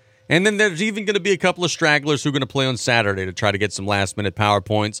Friday. And then there's even going to be a couple of stragglers who are going to play on Saturday to try to get some last-minute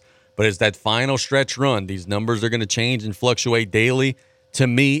PowerPoints. But it's that final stretch run. These numbers are going to change and fluctuate daily. To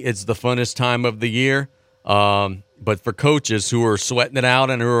me, it's the funnest time of the year. But for coaches who are sweating it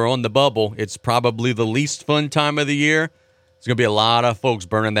out and who are on the bubble, it's probably the least fun time of the year. There's going to be a lot of folks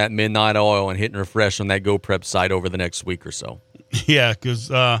burning that midnight oil and hitting refresh on that Go Prep site over the next week or so. Yeah,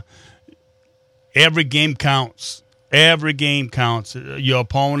 because every game counts. Every game counts. Your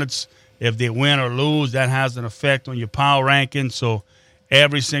opponents, if they win or lose, that has an effect on your power ranking. So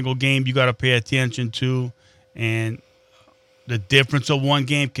every single game you got to pay attention to. And the difference of one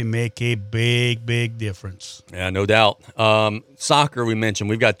game can make a big, big difference. Yeah, no doubt. Soccer, we mentioned.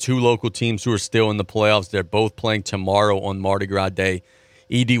 We've got 2 local teams who are still in the playoffs. They're both playing tomorrow on Mardi Gras Day.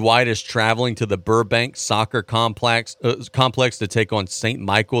 E.D. White is traveling to the Burbank Soccer Complex to take on St.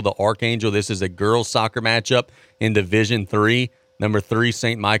 Michael, the Archangel. This is a girls' soccer matchup in Division 3. Number 3,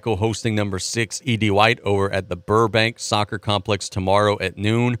 St. Michael, hosting number 6, E.D. White, over at the Burbank Soccer Complex tomorrow at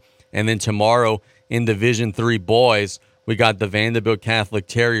noon. And then tomorrow in Division 3 boys, we got the Vanderbilt Catholic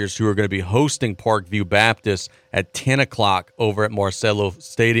Terriers, who are going to be hosting Parkview Baptist at 10 o'clock over at Marcelo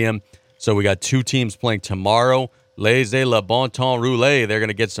Stadium. So we got 2 teams playing tomorrow. Laissez le bon temps rouler. They're going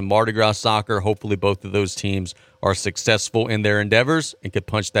to get some Mardi Gras soccer. Hopefully both of those teams are successful in their endeavors and can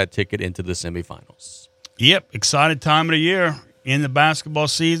punch that ticket into the semifinals. Yep, excited time of the year in the basketball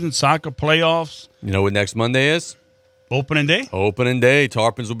season, soccer playoffs. You know what next Monday is? Opening day? Opening day.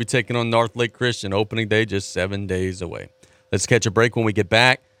 Tarpons will be taking on North Lake Christian. Opening day just 7 days away. Let's catch a break when we get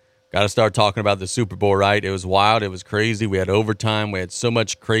back. Got to start talking about the Super Bowl, right? It was wild. It was crazy. We had overtime. We had so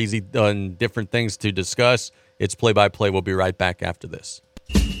much crazy different things to discuss. It's play-by-play. We'll be right back after this.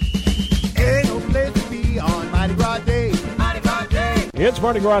 Ain't no place to be on Mardi Gras Day. Mardi Gras Day. It's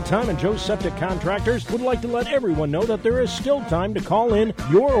Mardi Gras time, and Joe's Septic Contractors would like to let everyone know that there is still time to call in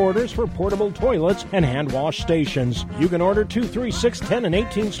your orders for portable toilets and hand wash stations. You can order 2, 3, 6, 10, and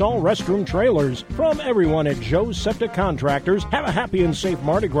 18 stall restroom trailers. From everyone at Joe's Septic Contractors, have a happy and safe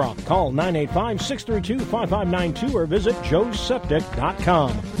Mardi Gras. Call 985-632-5592 or visit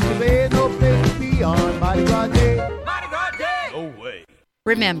joesseptic.com. There ain't no place to be on Mardi Gras Day. Mardi Gras Day. No way.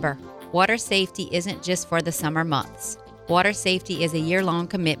 Remember, water safety isn't just for the summer months. Water safety is a year-long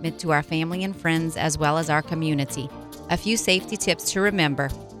commitment to our family and friends as well as our community. A few safety tips to remember.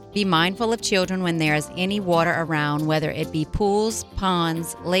 Be mindful of children when there is any water around, whether it be pools,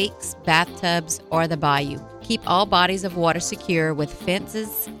 ponds, lakes, bathtubs, or the bayou. Keep all bodies of water secure with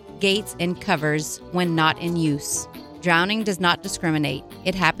fences, gates, and covers when not in use. Drowning does not discriminate.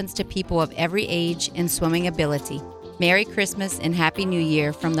 It happens to people of every age and swimming ability. Merry Christmas and Happy New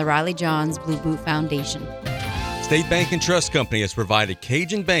Year from the Riley Johns Blue Boot Foundation. State Bank and Trust Company has provided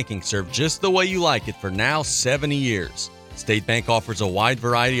Cajun banking served just the way you like it for now 70 years. State Bank offers a wide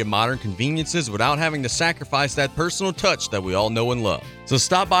variety of modern conveniences without having to sacrifice that personal touch that we all know and love. So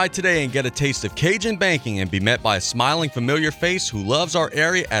stop by today and get a taste of Cajun banking and be met by a smiling, familiar face who loves our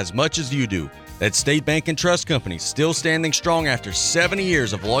area as much as you do. That's State Bank and Trust Company, still standing strong after 70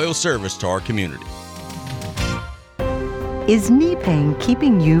 years of loyal service to our community. Is knee pain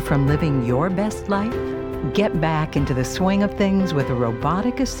keeping you from living your best life? Get back into the swing of things with a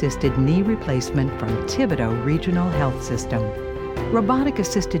robotic-assisted knee replacement from Thibodaux Regional Health System.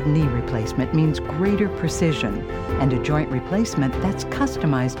 Robotic-assisted knee replacement means greater precision and a joint replacement that's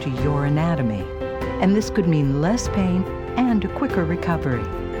customized to your anatomy. And this could mean less pain and a quicker recovery.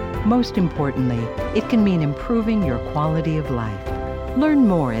 Most importantly, it can mean improving your quality of life. Learn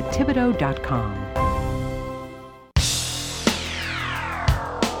more at Thibodaux.com.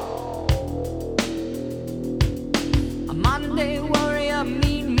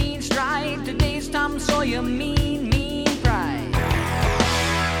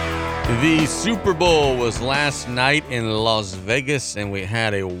 The Super Bowl was last night in Las Vegas, and we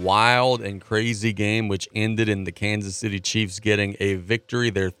had a wild and crazy game which ended in the Kansas City Chiefs getting a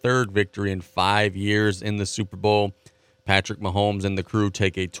victory, their third victory in 5 years in the Super Bowl. Patrick Mahomes and the crew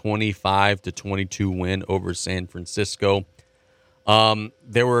take a 25-22 win over San Francisco.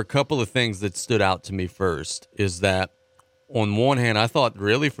 There were a couple of things that stood out to me first, is that on one hand, I thought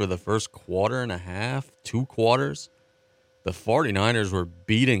really for the first quarter and a half, 2 quarters, the 49ers were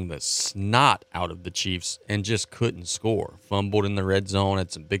beating the snot out of the Chiefs and just couldn't score. Fumbled in the red zone,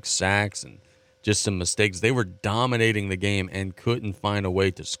 had some big sacks and just some mistakes. They were dominating the game and couldn't find a way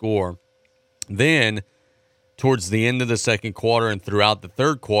to score. Then, towards the end of the second quarter and throughout the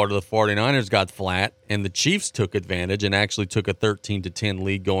third quarter, the 49ers got flat, and the Chiefs took advantage and actually took a 13-10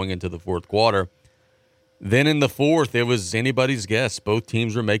 lead going into the fourth quarter. Then in the fourth, it was anybody's guess. Both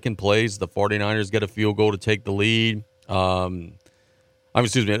teams were making plays. The 49ers get a field goal to take the lead. The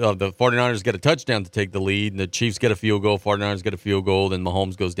 49ers get a touchdown to take the lead, and the Chiefs get a field goal, 49ers get a field goal, then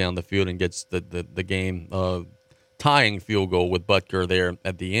Mahomes goes down the field and gets the game tying field goal with Butker there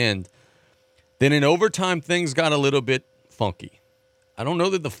at the end. Then in overtime, things got a little bit funky. I don't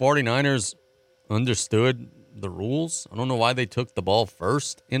know that the 49ers understood the rules. I don't know why they took the ball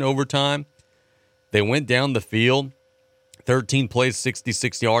first in overtime. They went down the field. 13 plays,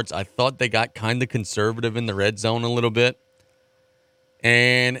 66 yards. I thought they got kind of conservative in the red zone a little bit.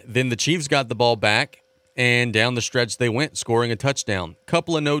 And then the Chiefs got the ball back, and down the stretch they went, scoring a touchdown.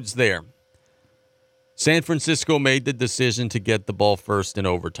 Couple of notes there. San Francisco made the decision to get the ball first in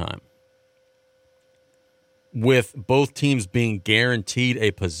overtime. With both teams being guaranteed a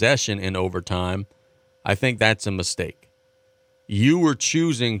possession in overtime, I think that's a mistake. You were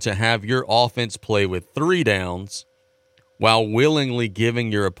choosing to have your offense play with 3 downs while willingly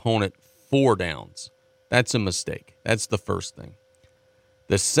giving your opponent 4 downs. That's a mistake. That's the first thing.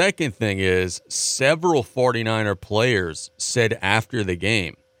 The second thing is several 49er players said after the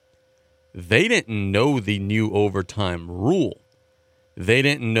game they didn't know the new overtime rule. They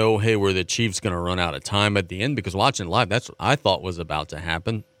didn't know, hey, were the Chiefs going to run out of time at the end? Because watching live, that's what I thought was about to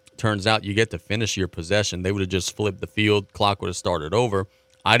happen. Turns out you get to finish your possession. They would have just flipped the field. Clock would have started over.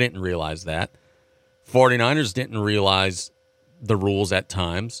 I didn't realize that. 49ers didn't realize the rules at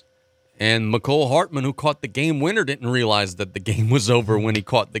times. And McCole Hartman, who caught the game winner, didn't realize that the game was over when he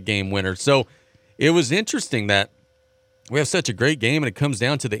caught the game winner. So it was interesting that we have such a great game, and it comes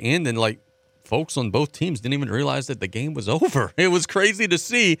down to the end, and like folks on both teams didn't even realize that the game was over. It was crazy to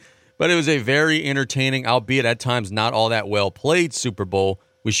see, but it was a very entertaining, albeit at times not all that well played Super Bowl.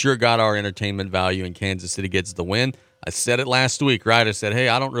 We sure got our entertainment value, and Kansas City gets the win. I said it last week, right? I said, hey,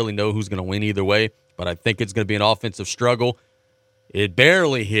 I don't really know who's going to win either way, but I think it's going to be an offensive struggle. It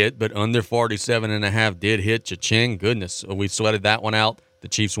barely hit, but under 47.5 did hit. Cha-ching. Goodness, we sweated that one out. The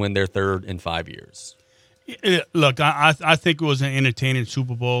Chiefs win their third in 5 years. Look, I think it was an entertaining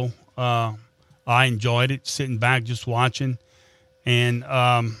Super Bowl. I enjoyed it, sitting back just watching. And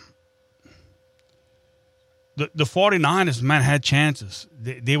the 49ers, man, had chances.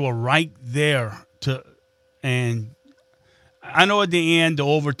 They were right there. And I know at the end, the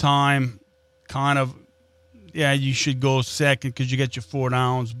overtime kind of, yeah, you should go second because you get your 4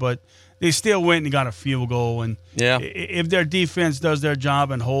 downs. But they still went and got a field goal. And Yeah. if their defense does their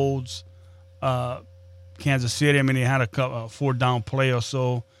job and holds Kansas City, I mean, they had a 4-down play or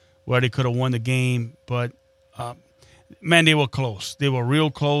so where they could have won the game. But, man, they were close. They were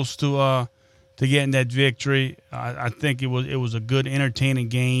real close to getting that victory. I think it was a good, entertaining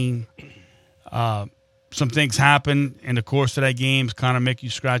game. Some things happen in the course of that game, kind of make you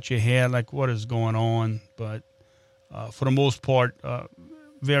scratch your head, like what is going on. But for the most part,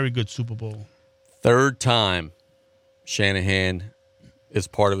 very good Super Bowl. Third time Shanahan is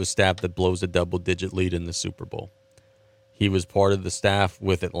part of a staff that blows a double-digit lead in the Super Bowl. He was part of the staff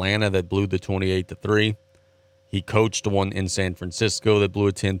with Atlanta that blew the 28-3. He coached one in San Francisco that blew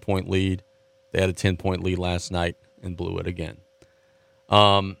a 10-point lead. They had a 10-point lead last night and blew it again.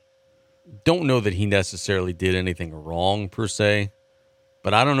 Don't know that he necessarily did anything wrong per se,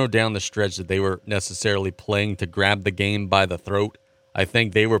 but I don't know down the stretch that they were necessarily playing to grab the game by the throat. I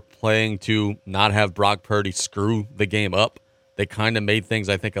think they were playing to not have Brock Purdy screw the game up. They kind of made things,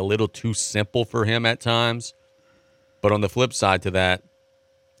 I think, a little too simple for him at times. But on the flip side to that,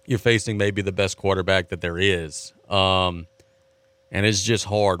 you're facing maybe the best quarterback that there is. And it's just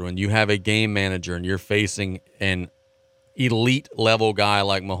hard when you have a game manager and you're facing an elite level guy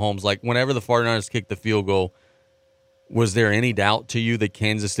like Mahomes. Like whenever the 49ers kicked the field goal, was there any doubt to you that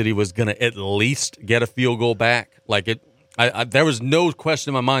Kansas City was going to at least get a field goal back? Like there was no question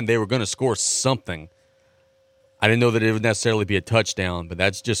in my mind they were going to score something. I didn't know that it would necessarily be a touchdown, but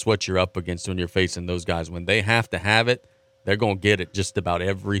that's just what you're up against when you're facing those guys. When they have to have it, they're going to get it just about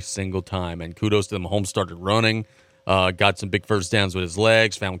every single time. And kudos to them. Mahomes started running. Got some big first downs with his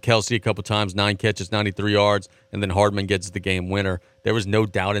legs, found Kelsey a couple times, 9 catches, 93 yards, and then Hardman gets the game winner. There was no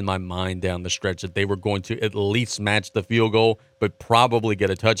doubt in my mind down the stretch that they were going to at least match the field goal, but probably get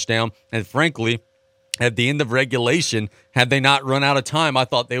a touchdown. And frankly, at the end of regulation, had they not run out of time, I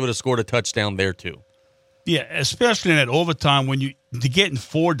thought they would have scored a touchdown there too. Yeah, especially in that overtime when to getting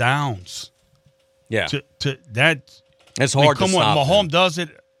 4 downs. Yeah. To that. It's hard to stop. Mahomes does it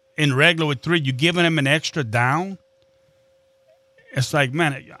in regular with 3. You're giving him an extra down. It's like,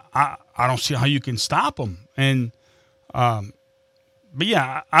 man, I don't see how you can stop him. And, but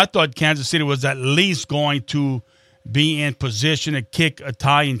yeah, I thought Kansas City was at least going to be in position to kick a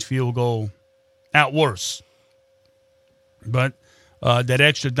tying field goal at worst. But that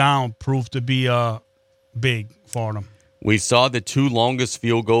extra down proved to be big for them. We saw the 2 longest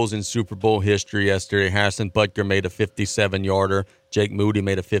field goals in Super Bowl history yesterday. Harrison Butker made a 57-yarder. Jake Moody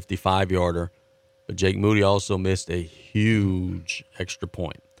made a 55-yarder. But Jake Moody also missed a huge extra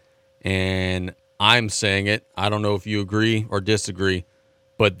point. And I'm saying it. I don't know if you agree or disagree,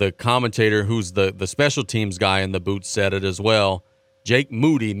 but the commentator who's the special teams guy in the booth said it as well. Jake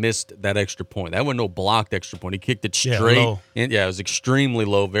Moody missed that extra point. That wasn't no blocked extra point. He kicked it straight. It was extremely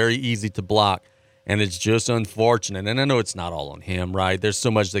low, very easy to block. And it's just unfortunate. And I know it's not all on him, right? There's so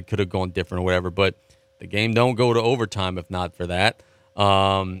much that could have gone different or whatever, but the game don't go to overtime if not for that.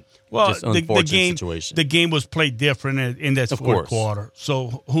 Just unfortunate situation. The game was played different in that fourth quarter.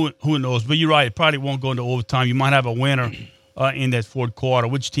 So who knows? But you're right. It probably won't go into overtime. You might have a winner in that fourth quarter.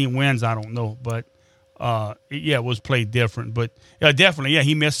 Which team wins, I don't know. But, it was played different. But, definitely,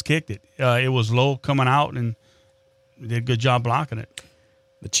 he miskicked it. It was low coming out, and did a good job blocking it.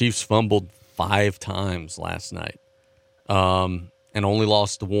 The Chiefs fumbled 5 times last night and only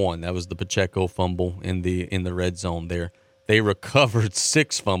lost 1. That was the Pacheco fumble in the red zone there. They recovered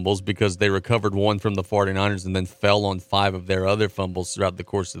 6 fumbles because they recovered 1 from the 49ers and then fell on 5 of their other fumbles throughout the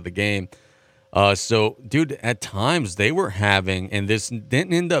course of the game. So, dude, at times they were having, and this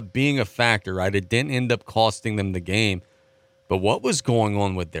didn't end up being a factor, right? It didn't end up costing them the game. But what was going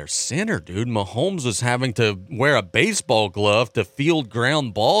on with their center, dude? Mahomes was having to wear a baseball glove to field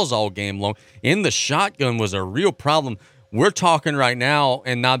ground balls all game long. In the shotgun was a real problem. We're talking right now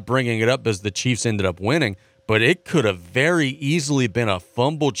and not bringing it up as the Chiefs ended up winning, but it could have very easily been a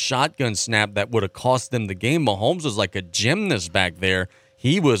fumbled shotgun snap that would have cost them the game. Mahomes was like a gymnast back there.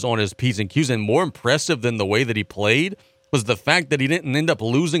 He was on his P's and Q's, and more impressive than the way that he played was the fact that he didn't end up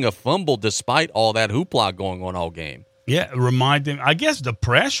losing a fumble despite all that hoopla going on all game. Yeah, I guess the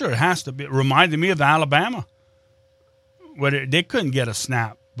pressure has to be reminded me of Alabama, where they couldn't get a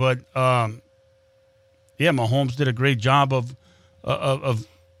snap. But Mahomes did a great job of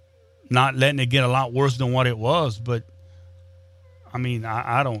not letting it get a lot worse than what it was. But I mean,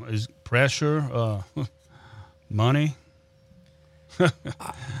 I don't is pressure, money.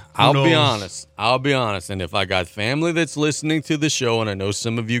 I'll be honest, and if I got family that's listening to the show, and I know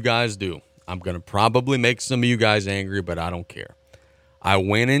some of you guys do, I'm going to probably make some of you guys angry, but I don't care. I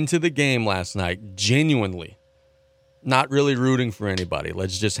went into the game last night genuinely not really rooting for anybody.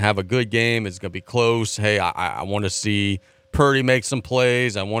 Let's just have a good game. It's going to be close. Hey, I want to see Purdy make some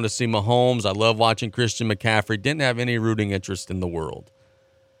plays. I want to see Mahomes. I love watching Christian McCaffrey. Didn't have any rooting interest in the world.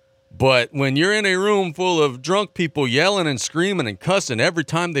 But when you're in a room full of drunk people yelling and screaming and cussing every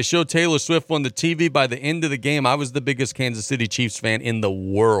time they show Taylor Swift on the TV, by the end of the game, I was the biggest Kansas City Chiefs fan in the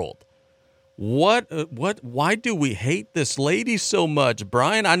world. Why do we hate this lady so much,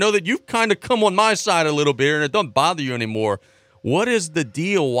 Brian? I know that you've kind of come on my side a little bit and it don't bother you anymore. What is the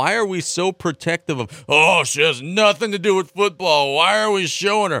deal? Why are we so protective of, she has nothing to do with football. Why are we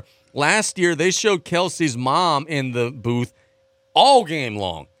showing her? Last year, they showed Kelsey's mom in the booth all game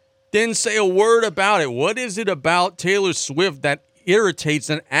long. Didn't say a word about it. What is it about Taylor Swift that irritates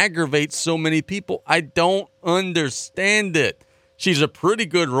and aggravates so many people? I don't understand it. She's a pretty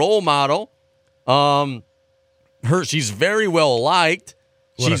good role model. She's very well liked.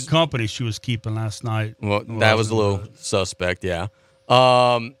 What a company she was keeping last night. Well, that was a little suspect, yeah.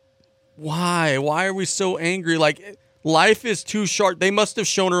 Why? Why are we so angry? Like, life is too short. They must have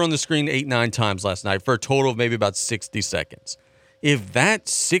shown her on the screen 8-9 times last night for a total of maybe about 60 seconds. If that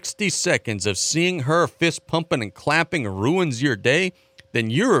 60 seconds of seeing her fist pumping and clapping ruins your day, then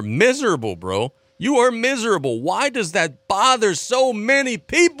you're miserable, bro. You are miserable. Why does that bother so many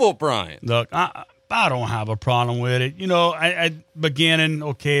people, Brian? Look, I don't have a problem with it. You know, at beginning,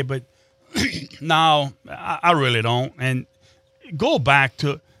 okay, but now I really don't. And go back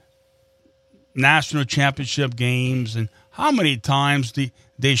to national championship games and how many times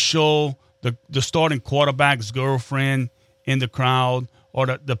they show the starting quarterback's girlfriend in the crowd or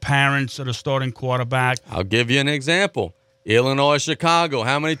the parents of the starting quarterback. I'll give you an example. Illinois, Chicago.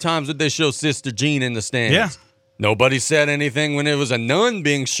 How many times did they show Sister Jean in the stands? Yeah. Nobody said anything when it was a nun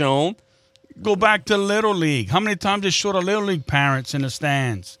being shown. Go back to Little League. How many times they showed the Little League parents in the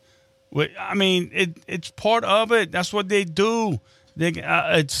stands? I mean, it's part of it. That's what they do. It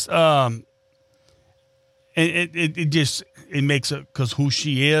makes it because who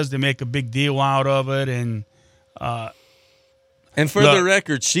she is. They make a big deal out of it, and for the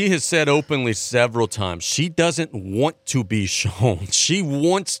record, she has said openly several times she doesn't want to be shown. She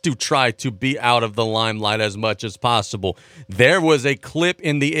wants to try to be out of the limelight as much as possible. There was a clip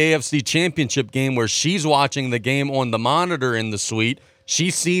in the AFC Championship game where she's watching the game on the monitor in the suite. She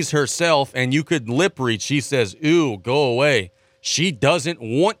sees herself, and you could lip read. She says, "Ooh, go away." She doesn't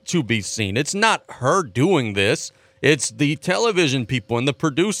want to be seen. It's not her doing this. It's the television people and the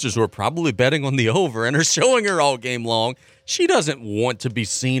producers who are probably betting on the over and are showing her all game long. She doesn't want to be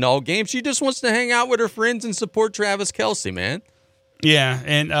seen all game. She just wants to hang out with her friends and support Travis Kelce, man. Yeah,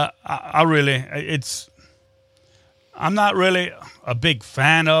 and I'm not really a big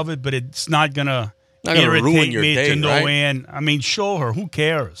fan of it, but it's not gonna irritate ruin your me day, to no right? end. I mean, show her. Who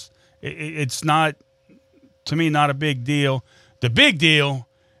cares? It's not, to me, not a big deal. The big deal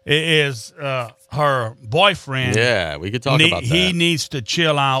is her boyfriend. Yeah, we could talk about that. He needs to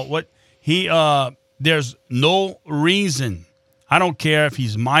chill out. There's no reason. I don't care if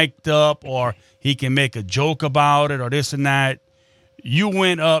he's mic'd up or he can make a joke about it or this and that. You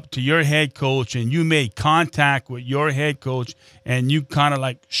went up to your head coach and you made contact with your head coach and you kind of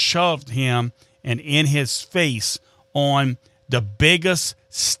like shoved him and in his face on the biggest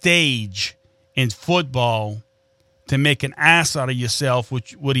stage in football to make an ass out of yourself,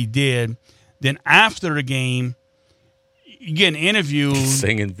 which what he did. Then after the game, you get interviewed,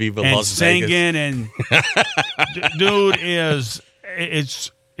 singing "Viva and Las singing, Vegas," and dude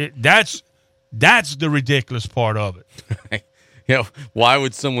that's the ridiculous part of it. You know, why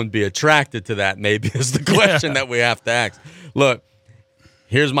would someone be attracted to that? Maybe is the question that we have to ask. Look,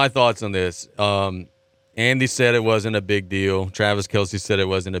 here's my thoughts on this. Andy said it wasn't a big deal. Travis Kelce said it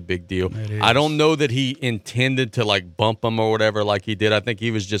wasn't a big deal. I don't know that he intended to like bump him or whatever like he did. I think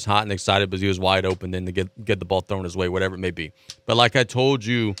he was just hot and excited because he was wide open then to get the ball thrown his way, whatever it may be. But like I told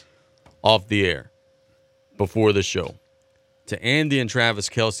you off the air before the show, to Andy and Travis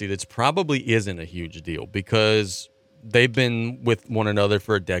Kelce, that's probably isn't a huge deal because they've been with one another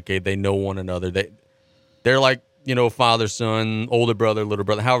for a decade. They know one another. They're like, you know, father, son, older brother, little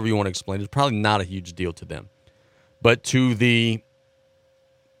brother, however you want to explain it. It's probably not a huge deal to them. But to the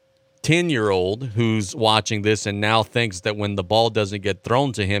 10-year-old who's watching this and now thinks that when the ball doesn't get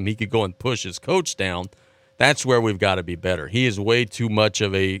thrown to him, he could go and push his coach down, that's where we've got to be better. He is way too much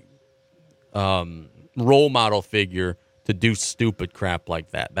of a role model figure to do stupid crap like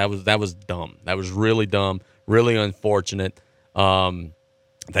that. That was dumb. That was really dumb, really unfortunate.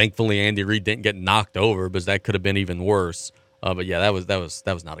 Thankfully, Andy Reid didn't get knocked over because that could have been even worse. But yeah, that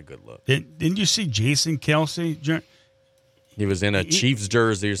was not a good look. Didn't you see Jason Kelce? He was in a Chiefs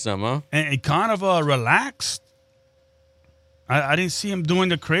jersey or something, huh? And kind of relaxed. I didn't see him doing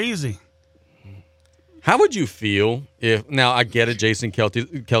the crazy. How would you feel if, now I get it, Jason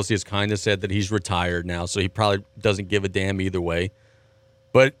Kelsey has kind of said that he's retired now, so he probably doesn't give a damn either way.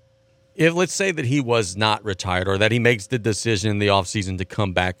 But if, let's say that he was not retired or that he makes the decision in the offseason to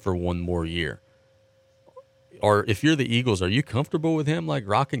come back for one more year, or if you're the Eagles, are you comfortable with him like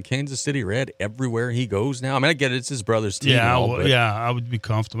rocking Kansas City red everywhere he goes now? I mean, I get it, it's his brother's team. Yeah, I would be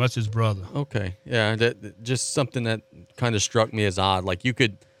comfortable. That's his brother. Okay, yeah, that just something that kind of struck me as odd. Like you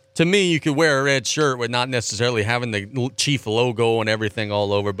could wear a red shirt with not necessarily having the Chief logo and everything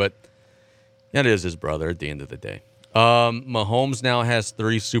all over, but that is his brother at the end of the day. Mahomes now has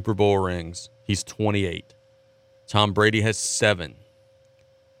 3 Super Bowl rings. He's 28. Tom Brady has 7.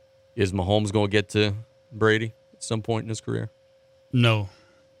 Is Mahomes going to get to Brady at some point in his career? No.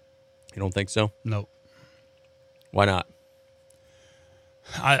 You don't think so? No. Why not?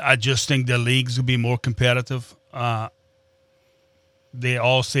 I just think the leagues will be more competitive. They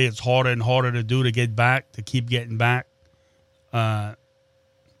all say it's harder and harder to do to get back, to keep getting back. I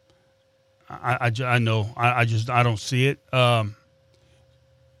know. I don't see it.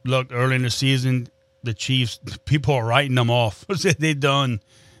 Look, early in the season, the Chiefs, people are writing them off. They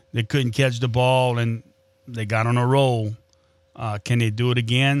couldn't catch the ball, and they got on a roll. Can they do it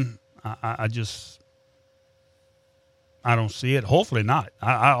again? I don't see it. Hopefully not.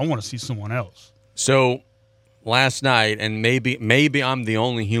 I want to see someone else. So last night, and maybe I'm the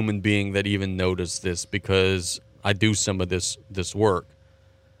only human being that even noticed this because I do some of this work.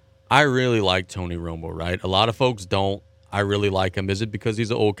 I really like Tony Romo, right? A lot of folks don't. I really like him. Is it because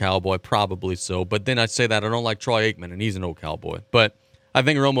he's an old cowboy? Probably so. But then I say that I don't like Troy Aikman, and he's an old cowboy. But I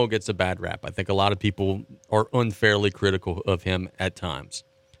think Romo gets a bad rap. I think a lot of people are unfairly critical of him at times.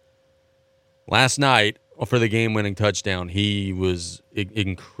 Last night, for the game-winning touchdown, he was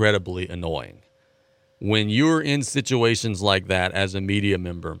incredibly annoying. When you're in situations like that as a media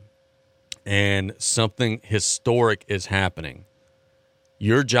member and something historic is happening,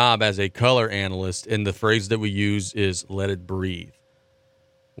 your job as a color analyst, and the phrase that we use is let it breathe.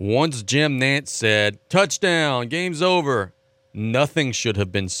 Once Jim Nantz said, touchdown, game's over, nothing should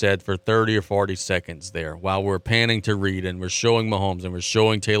have been said for 30 or 40 seconds there while we're panning to Reed and we're showing Mahomes and we're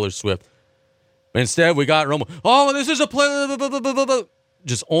showing Taylor Swift. Instead, we got Romo. Oh, this is a play.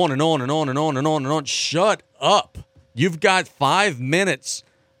 Just on and on and on and on and on and on. Shut up. You've got 5 minutes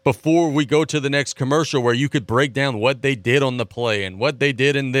before we go to the next commercial where you could break down what they did on the play and what they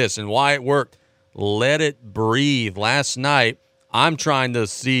did in this and why it worked. Let it breathe. Last night, I'm trying to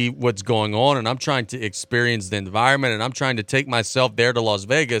see what's going on, and I'm trying to experience the environment, and I'm trying to take myself there to Las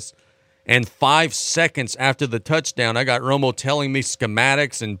Vegas. And 5 seconds after the touchdown, I got Romo telling me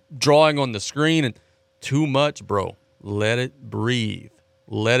schematics and drawing on the screen. And too much, bro. Let it breathe.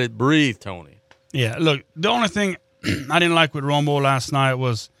 Let it breathe, Tony. Yeah, look, the only thing I didn't like with Romo last night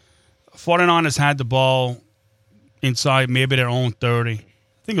was 49ers had the ball inside maybe their own 30. I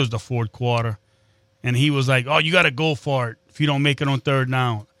think it was the fourth quarter. And he was like, oh, you got to go for it if you don't make it on third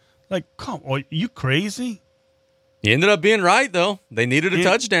down. Like, come on, are you crazy? He ended up being right, though. They needed a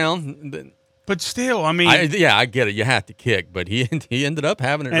touchdown. But still, I mean. I get it. You have to kick. But he ended up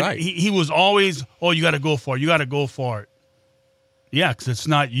having it right. He was always, oh, you got to go for it. You got to go for it. Yeah, because it's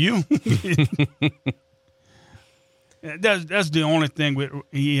not you. That's the only thing with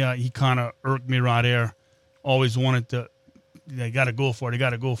he kind of irked me right there. Always wanted to, they got to go for it. They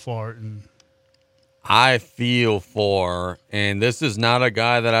got to go for it. And I feel for, and this is not a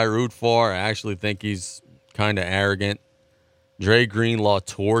guy that I root for. I actually think he's kind of arrogant. Dre Greenlaw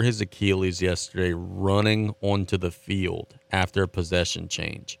tore his Achilles yesterday running onto the field after a possession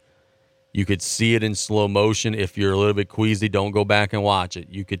change. You could see it in slow motion. If you're a little bit queasy, don't go back and watch it.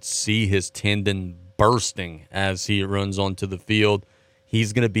 You could see his tendon bursting as he runs onto the field.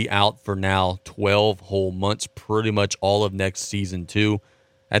 He's going to be out for now 12 whole months, pretty much all of next season too.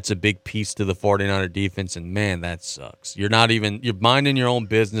 That's a big piece to the 49er defense, and man, that sucks. You're minding your own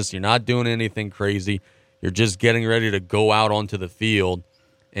business. You're not doing anything crazy. You're just getting ready to go out onto the field,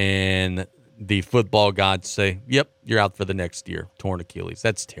 and the football gods say, yep, you're out for the next year, torn Achilles.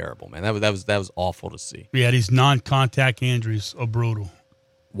 That's terrible, man. That was awful to see. Yeah, these non-contact injuries are brutal.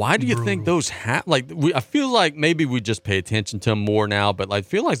 Why do you think those happen? I feel like maybe we just pay attention to them more now, but I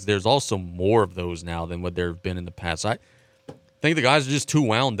feel like there's also more of those now than what there have been in the past. I think the guys are just too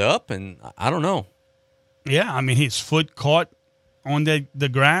wound up, and I don't know. Yeah, I mean, his foot caught on the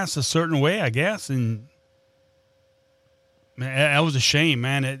grass a certain way, I guess, and man, that was a shame,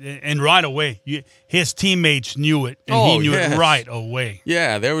 man. And right away, his teammates knew it, and he knew it right away.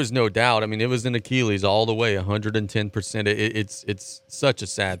 Yeah, there was no doubt. I mean, it was an Achilles all the way, 110%. It's such a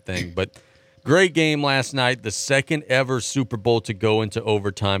sad thing. But Great game last night. The second ever Super Bowl to go into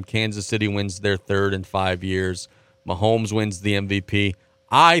overtime. Kansas City wins their third in 5 years. Mahomes wins the MVP.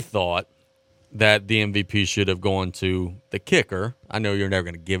 I thought that the MVP should have gone to the kicker. I know you're never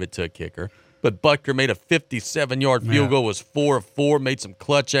going to give it to a kicker. But Butker made a 57-yard field goal, was 4 of 4, made some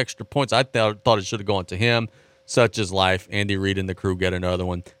clutch extra points. I thought it should have gone to him. Such is life. Andy Reid and the crew get another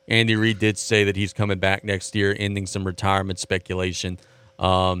one. Andy Reid did say that he's coming back next year, ending some retirement speculation.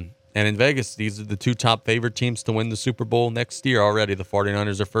 And in Vegas, these are the two top favorite teams to win the Super Bowl next year already. The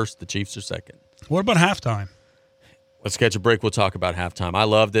 49ers are first, the Chiefs are second. What about halftime? Let's catch a break. We'll talk about halftime. I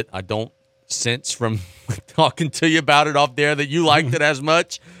loved it. I don't sense from talking to you about it off there that you liked it as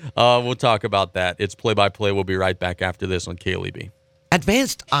much. We'll talk about that. It's play-by-play. We'll be right back after this on KLEB.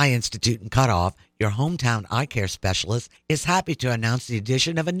 Advanced Eye Institute in Cutoff, your hometown eye care specialist, is happy to announce the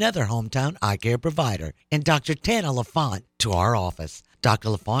addition of another hometown eye care provider in Dr. Tana LaFont to our office. Dr.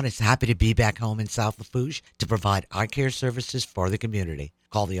 LaFont is happy to be back home in South Lafourche to provide eye care services for the community.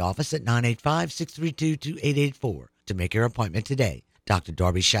 Call the office at 985-632-2884 to make your appointment today. Dr.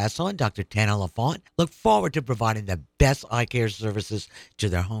 Darby Chasson and Dr. Tana LaFont look forward to providing the best eye care services to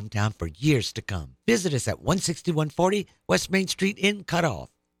their hometown for years to come. Visit us at 16140 West Main Street in Cutoff.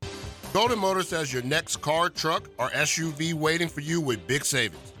 Golden Motors has your next car, truck, or SUV waiting for you with big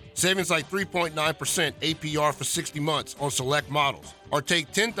savings. Savings like 3.9% APR for 60 months on select models. Or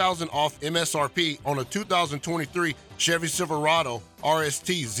take $10,000 off MSRP on a 2023 Chevy Silverado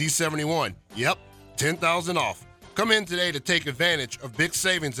RST Z71. Yep, $10,000 off. Come in today to take advantage of big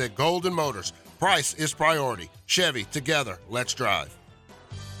savings at Golden Motors. Price is priority. Chevy, together, let's drive.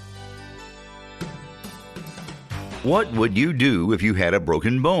 What would you do if you had a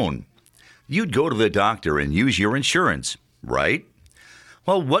broken bone? You'd go to the doctor and use your insurance, right?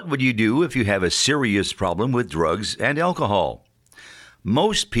 Well, what would you do if you have a serious problem with drugs and alcohol?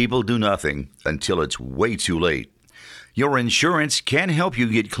 Most people do nothing until it's way too late. Your insurance can help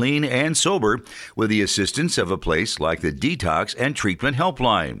you get clean and sober with the assistance of a place like the Detox and Treatment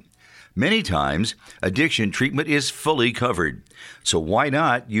Helpline. Many times, addiction treatment is fully covered. So why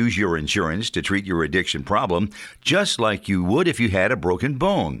not use your insurance to treat your addiction problem just like you would if you had a broken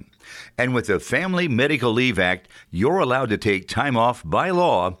bone? And with the Family Medical Leave Act, you're allowed to take time off by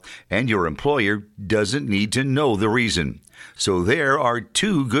law, and your employer doesn't need to know the reason. So there are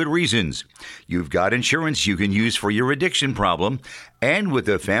two good reasons. You've got insurance you can use for your addiction problem, and with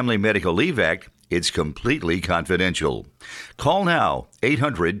the Family Medical Leave Act, it's completely confidential. Call now,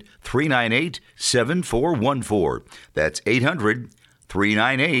 800-398-7414. That's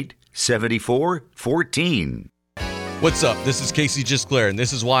 800-398-7414. What's up? This is Casey Gisclair, and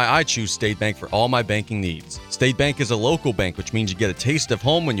this is why I choose State Bank for all my banking needs. State Bank is a local bank, which means you get a taste of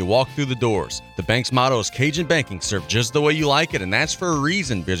home when you walk through the doors. The bank's motto is Cajun Banking, served just the way you like it, and that's for a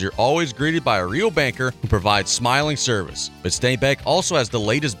reason, because you're always greeted by a real banker who provides smiling service. But State Bank also has the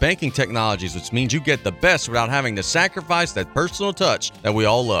latest banking technologies, which means you get the best without having to sacrifice that personal touch that we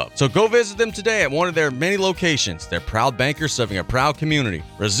all love. So go visit them today at one of their many locations. They're proud bankers serving a proud community.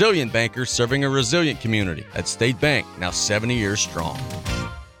 Resilient bankers serving a resilient community. That's State Bank, now 70 years strong.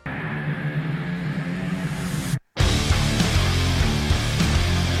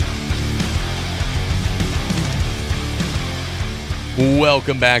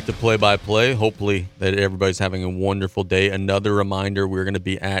 Welcome back to Play by Play. Hopefully that everybody's having a wonderful day. Another reminder, we're going to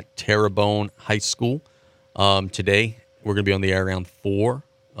be at Terrebonne High School today. We're going to be on the air around 4,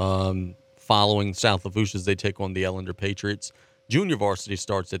 following South Lafourche as they take on the Ellender Patriots. Junior varsity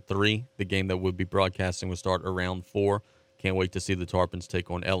starts at 3. The game that we'll be broadcasting will start around 4. Can't wait to see the Tarpons take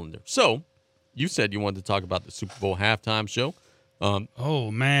on Ellender. So, you said you wanted to talk about the Super Bowl halftime show.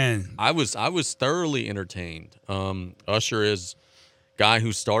 Oh, man. I was thoroughly entertained. Usher is guy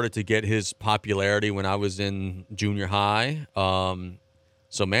who started to get his popularity when I was in junior high.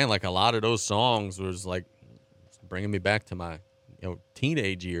 So, man, like a lot of those songs was like bringing me back to my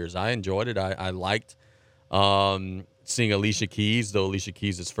teenage years. I enjoyed it. I liked seeing Alicia Keys, though Alicia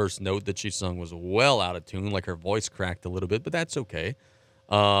Keys' first note that she sung was well out of tune, like her voice cracked a little bit, but that's okay.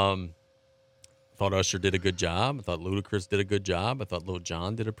 Thought Usher did a good job. I thought Ludacris did a good job. I thought Lil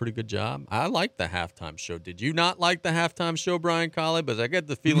Jon did a pretty good job. I liked the halftime show. Did you not like the halftime show, Brian Callais? Because I get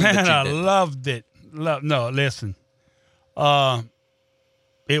the feeling that you I didn't. loved it. No, listen.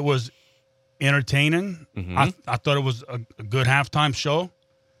 It was entertaining. Mm-hmm. I thought it was a good halftime show.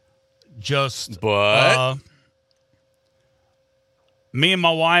 But me and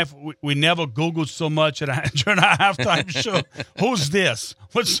my wife, we never Googled so much during our halftime show. Who's this?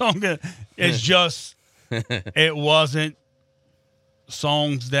 What song? It's just, it wasn't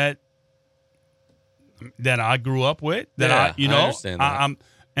songs that I grew up with. That I understand that.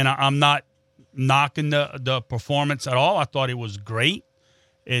 I'm not knocking the performance at all. I thought it was great.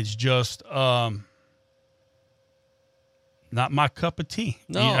 It's just not my cup of tea.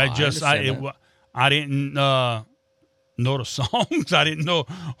 No, I didn't know the songs. I didn't know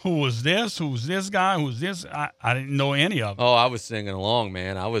who's this guy, who's this. I didn't know any of them. Oh, I was singing along,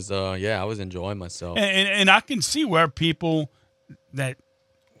 man. I was enjoying myself. And I can see where people that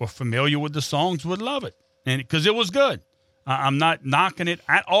were familiar with the songs would love it, and because it was good. I'm not knocking it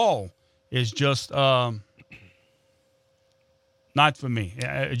at all. It's just not for me.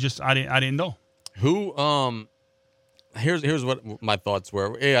 I didn't know. Who here's what my thoughts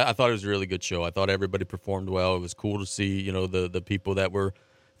were. Yeah, I thought it was a really good show. I thought everybody performed well. It was cool to see, the people that were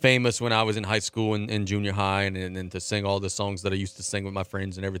famous when I was in high school and junior high, and to sing all the songs that I used to sing with my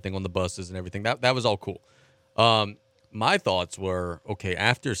friends and everything on the buses and everything. That was all cool. My thoughts were, okay,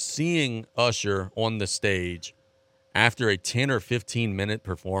 after seeing Usher on the stage after a 10 or 15 minute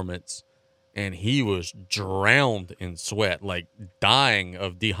performance, and he was drowned in sweat, like dying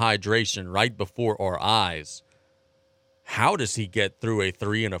of dehydration right before our eyes. How does he get through a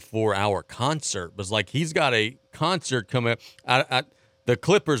 3 and a 4 hour concert? It was like he's got a concert coming up. The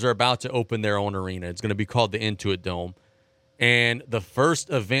Clippers are about to open their own arena. It's going to be called the Intuit Dome. And the first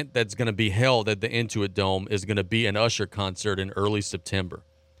event that's going to be held at the Intuit Dome is going to be an Usher concert in early September.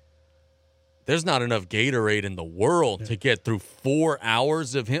 There's not enough Gatorade in the world to get through 4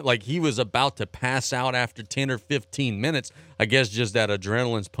 hours of him. Like, he was about to pass out after 10 or 15 minutes. I guess just that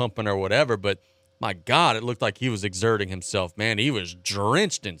adrenaline's pumping or whatever, but my God, it looked like he was exerting himself, man. He was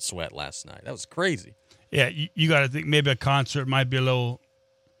drenched in sweat last night. That was crazy. Yeah, you got to think maybe a concert might be a little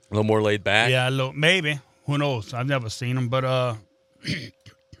more laid back. Yeah, maybe. Who knows? I've never seen him, but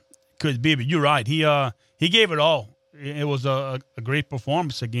could be. But you're right. He gave it all. It was a great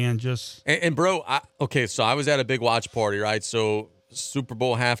performance again. Just and bro, so I was at a big watch party, right? So Super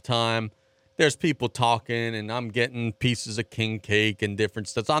Bowl halftime. There's people talking, and I'm getting pieces of king cake and different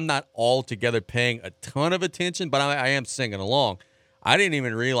stuff. So I'm not altogether paying a ton of attention, but I am singing along. I didn't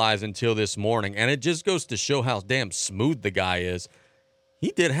even realize until this morning, and it just goes to show how damn smooth the guy is. He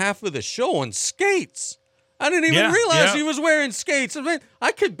did half of the show on skates. I didn't even realize he was wearing skates. I mean,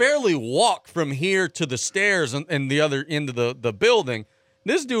 I could barely walk from here to the stairs and the other end of the building.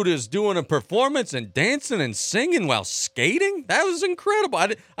 This dude is doing a performance and dancing and singing while skating? That was incredible.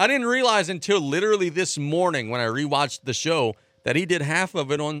 I didn't realize until literally this morning when I rewatched the show that he did half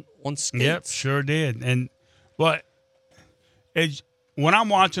of it on skates. Yep, sure did. And when I'm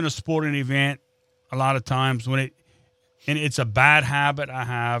watching a sporting event, a lot of times it's a bad habit I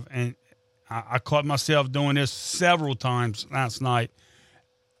have, and I caught myself doing this several times last night.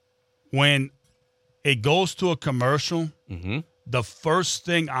 When it goes to a commercial, the first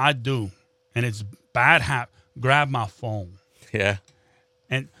thing I do, and it's bad habit, grab my phone. Yeah.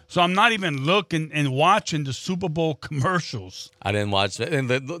 And so I'm not even looking and watching the Super Bowl commercials. I didn't watch it, and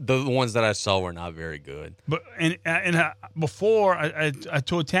the ones that I saw were not very good. But before I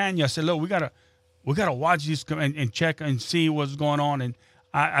told Tanya, I said, "Look, we gotta watch these and check and see what's going on." And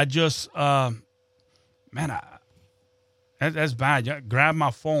I just, that's bad. I grab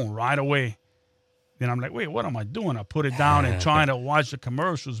my phone right away. Then I'm like, wait, what am I doing? I put it down and trying to watch the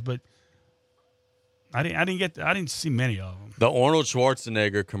commercials, but I didn't see many of them. The Arnold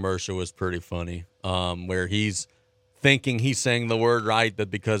Schwarzenegger commercial was pretty funny, where he's thinking he's saying the word right,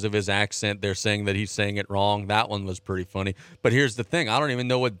 but because of his accent, they're saying that he's saying it wrong. That one was pretty funny. But here's the thing. I don't even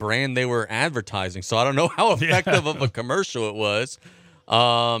know what brand they were advertising, so I don't know how effective of a commercial it was.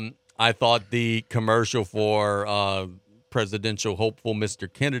 I thought the commercial for presidential hopeful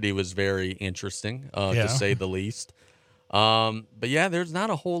Mr. Kennedy was very interesting, to say the least. But yeah, there's not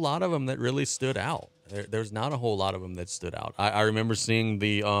a whole lot of them that really stood out. There's not a whole lot of them that stood out. I remember seeing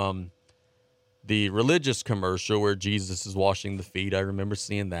the religious commercial where Jesus is washing the feet. I remember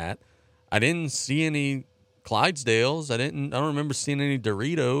seeing that. I didn't see any Clydesdales. I don't remember seeing any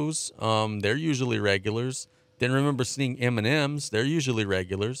Doritos. They're usually regulars. Didn't remember seeing M&Ms. They're usually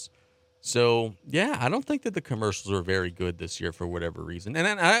regulars. So, yeah, I don't think that the commercials were very good this year for whatever reason. And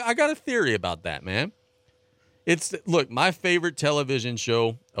I got a theory about that, man. Look, my favorite television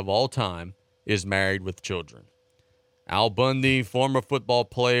show of all time is Married with Children. Al Bundy, former football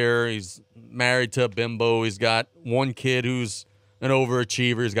player. He's married to a bimbo. He's got one kid who's an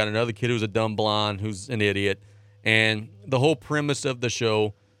overachiever. He's got another kid who's a dumb blonde, who's an idiot. And the whole premise of the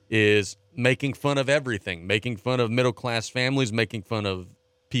show is making fun of everything, making fun of middle-class families, making fun of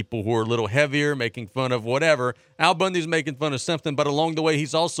people who are a little heavier, making fun of whatever. Al Bundy's making fun of something, but along the way,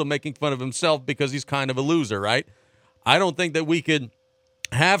 he's also making fun of himself because he's kind of a loser, right? I don't think that we could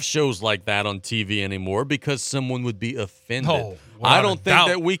have shows like that on TV anymore because someone would be offended. Oh, I don't think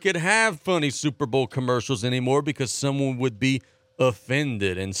that we could have funny Super Bowl commercials anymore because someone would be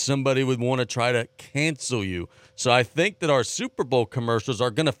offended and somebody would want to try to cancel you. So I think that our Super Bowl commercials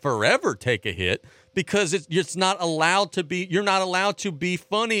are going to forever take a hit because it's not allowed to be. You're not allowed to be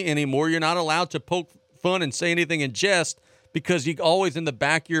funny anymore. You're not allowed to poke fun and say anything in jest because you always in the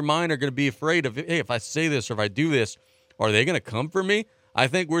back of your mind are going to be afraid of, hey, if I say this or if I do this, are they going to come for me? I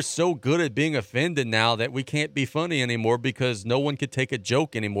think we're so good at being offended now that we can't be funny anymore because no one could take a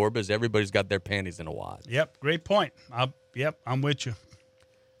joke anymore because everybody's got their panties in a wad. Yep, great point. I'm with you.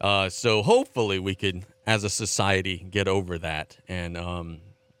 So hopefully we could, as a society, get over that and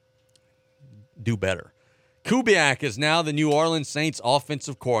do better. Kubiak is now the New Orleans Saints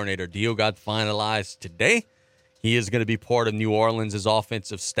offensive coordinator. Deal got finalized today. He is going to be part of New Orleans'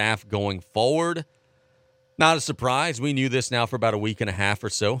 offensive staff going forward. Not a surprise. We knew this now for about a week and a half or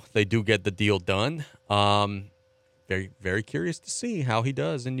so. They do get the deal done. Very, very curious to see how he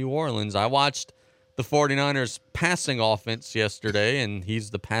does in New Orleans. I watched the 49ers passing offense yesterday, and he's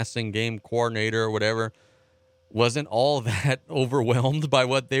the passing game coordinator or whatever. Wasn't all that overwhelmed by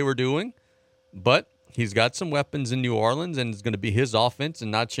what they were doing, but he's got some weapons in New Orleans, and it's going to be his offense and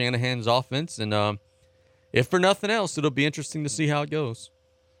not Shanahan's offense. And if for nothing else, it'll be interesting to see how it goes.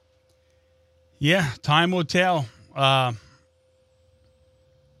 Yeah, time will tell. Man,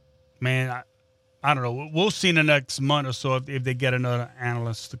 I don't know. We'll see in the next month or so if they get another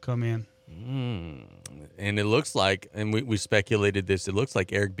analyst to come in. And it looks like, and we speculated this, it looks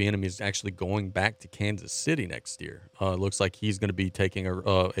like Eric Bieniemy is actually going back to Kansas City next year. It looks like he's going to be taking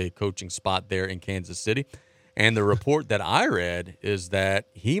a coaching spot there in Kansas City. And the report that I read is that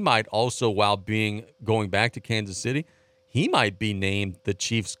he might also, while going back to Kansas City, he might be named the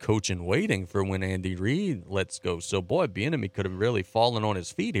Chiefs coach in waiting for when Andy Reid lets go. So, boy, Bieniemy could have really fallen on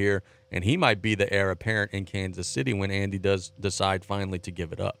his feet here, and he might be the heir apparent in Kansas City when Andy does decide finally to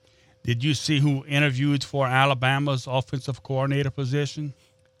give it up. Did you see who interviewed for Alabama's offensive coordinator position?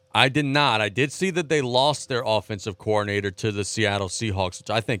 I did not. I did see that they lost their offensive coordinator to the Seattle Seahawks, which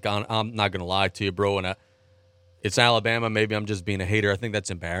I think, I'm not going to lie to you, bro, and it's Alabama. Maybe I'm just being a hater. I think that's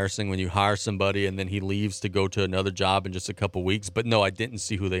embarrassing when you hire somebody and then he leaves to go to another job in just a couple weeks. But, no, I didn't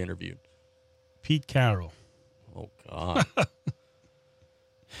see who they interviewed. Pete Carroll. Oh, God.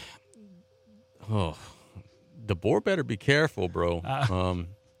 Oh, DeBoer better be careful, bro.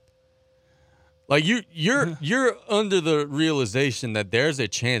 Like you're under the realization that there's a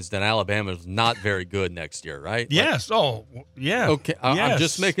chance that Alabama is not very good next year, right? Yes. Yeah. Okay. I'm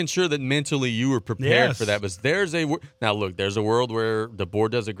just making sure that mentally you were prepared for that. But there's there's a world where the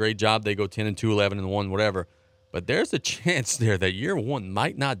board does a great job. They go 10-2, 11-1, whatever. But there's a chance there that year one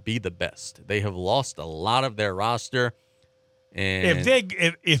might not be the best. They have lost a lot of their roster. And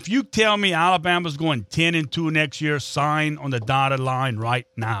if you tell me Alabama's going 10-2 next year, sign on the dotted line right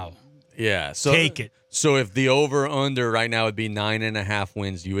now. Yeah, so take it. So if the over/under right now would be 9.5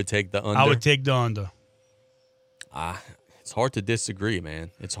 wins, you would take the under? I would take the under. It's hard to disagree,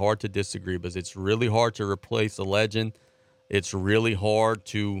 man. It's hard to disagree because it's really hard to replace a legend. It's really hard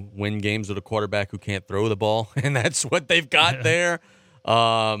to win games with a quarterback who can't throw the ball, and that's what they've got there.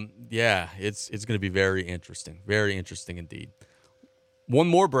 It's going to be very interesting indeed. One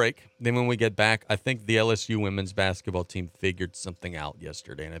more break. Then when we get back, I think the LSU women's basketball team figured something out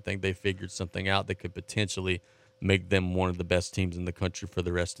yesterday, and I think they figured something out that could potentially make them one of the best teams in the country for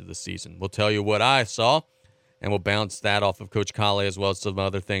the rest of the season. We'll tell you what I saw, and we'll bounce that off of Coach Callais as well as some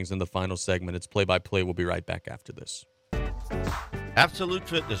other things in the final segment. It's play-by-play. We'll be right back after this. Absolute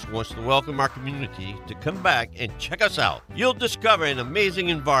Fitness wants to welcome our community to come back and check us out. You'll discover an amazing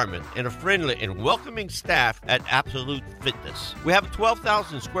environment and a friendly and welcoming staff at Absolute Fitness. We have a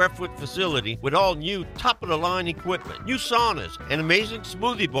 12,000 square foot facility with all new top-of-the-line equipment, new saunas, an amazing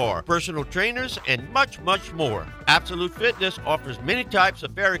smoothie bar, personal trainers, and much, much more. Absolute Fitness offers many types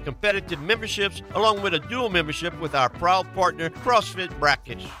of very competitive memberships along with a dual membership with our proud partner, CrossFit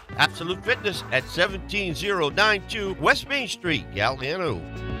Brackish. Absolute Fitness at 17092 West Main Street, Galliano.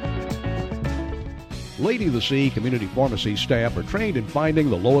 Lady of the Sea Community Pharmacy staff are trained in finding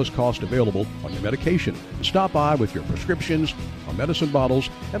the lowest cost available on your medication. Stop by with your prescriptions or medicine bottles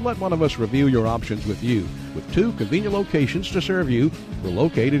and let one of us review your options with you. With 2 convenient locations to serve you, we're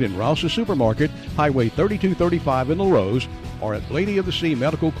located in Rouse's Supermarket, Highway 3235 in La Rose, or at Lady of the Sea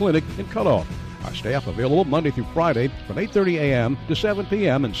Medical Clinic in Cutoff. Our staff available Monday through Friday from 8:30 a.m. to 7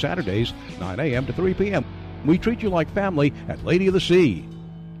 p.m. and Saturdays 9 a.m. to 3 p.m. We treat you like family at Lady of the Sea.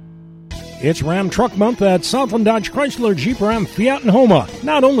 It's Ram Truck Month at Southland Dodge Chrysler Jeep Ram Fiat and Homa.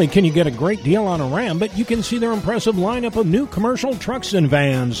 Not only can you get a great deal on a Ram, but you can see their impressive lineup of new commercial trucks and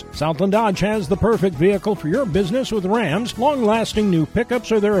vans. Southland Dodge has the perfect vehicle for your business with Rams, long-lasting new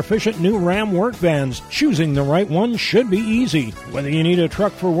pickups, or their efficient new Ram work vans. Choosing the right one should be easy. Whether you need a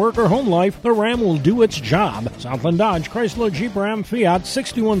truck for work or home life, the Ram will do its job. Southland Dodge Chrysler Jeep Ram Fiat,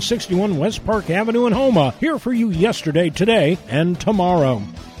 6161 West Park Avenue in Homa. Here for you yesterday, today, and tomorrow.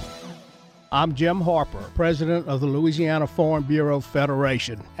 I'm Jim Harper, president of the Louisiana Farm Bureau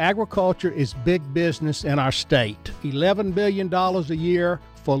Federation. Agriculture is big business in our state. $11 billion a year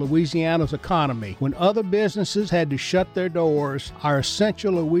for Louisiana's economy. When other businesses had to shut their doors, our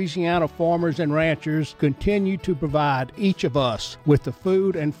essential Louisiana farmers and ranchers continue to provide each of us with the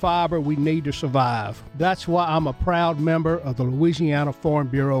food and fiber we need to survive. That's why I'm a proud member of the Louisiana Farm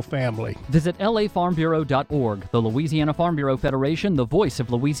Bureau family. Visit lafarmbureau.org, the Louisiana Farm Bureau Federation, the voice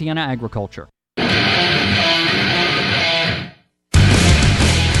of Louisiana agriculture.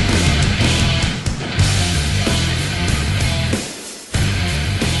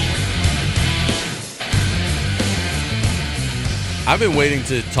 I've been waiting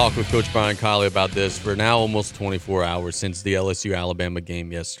to talk with Coach Brian Callais about this for now almost 24 hours since the LSU-Alabama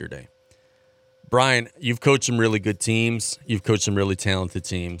game yesterday. Brian, you've coached some really good teams. You've coached some really talented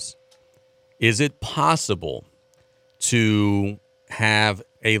teams. Is it possible to have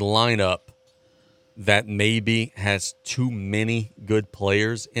a lineup that maybe has too many good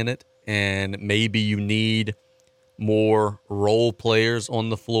players in it, and maybe you need more role players on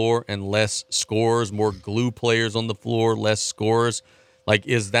the floor and less scorers, more glue players on the floor, less scorers? Like,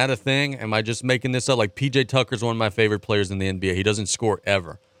 is that a thing? Am I just making this up? Like, P.J. Tucker's one of my favorite players in the NBA. He doesn't score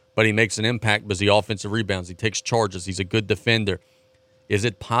ever, but he makes an impact because he offensive rebounds. He takes charges. He's a good defender. Is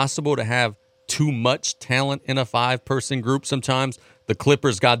it possible to have too much talent in a five-person group sometimes? The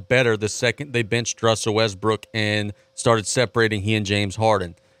Clippers got better the second they benched Russell Westbrook and started separating he and James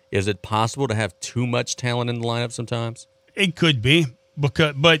Harden. Is it possible to have too much talent in the lineup sometimes? It could be,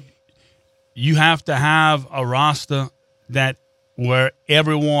 but you have to have a roster that where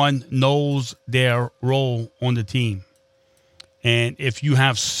everyone knows their role on the team. And if you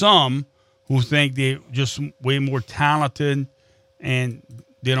have some who think they're just way more talented and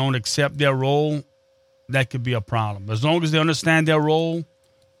they don't accept their role, that could be a problem. As long as they understand their role,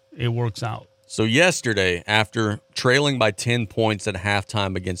 it works out. So yesterday, after trailing by 10 points at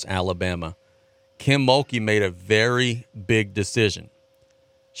halftime against Alabama, Kim Mulkey made a very big decision.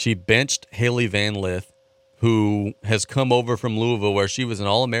 She benched Haley Van Lith, who has come over from Louisville where she was an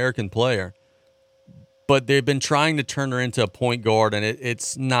All-American player, but they've been trying to turn her into a point guard, and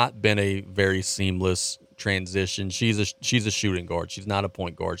it's not been a very seamless transition. She's a shooting guard. She's not a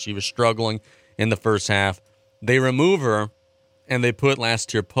point guard. She was struggling in the first half. They remove her, and they put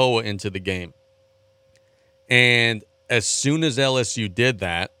last year Poa into the game. And as soon as LSU did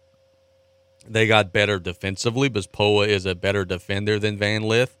that, they got better defensively because Poa is a better defender than Van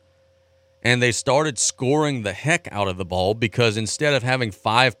Lith. And they started scoring the heck out of the ball because instead of having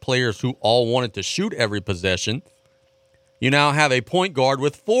five players who all wanted to shoot every possession, you now have a point guard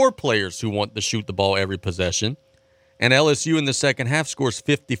with four players who want to shoot the ball every possession. And LSU in the second half scores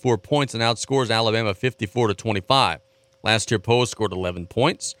 54 points and outscores Alabama 54-25. Last year, Poa scored 11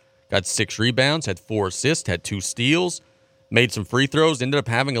 points. Got 6 rebounds, had 4 assists, had 2 steals, made some free throws, ended up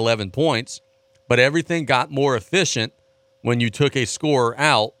having 11 points. But everything got more efficient when you took a scorer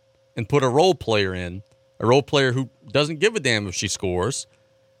out and put a role player in, a role player who doesn't give a damn if she scores.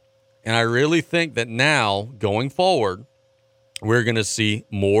 And I really think that now, going forward, we're going to see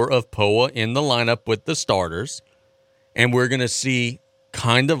more of Poa in the lineup with the starters. And we're going to see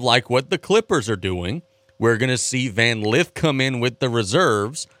kind of like what the Clippers are doing. We're going to see Van Lith come in with the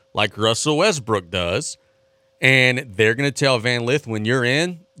reserves like Russell Westbrook does, and they're going to tell Van Lith, when you're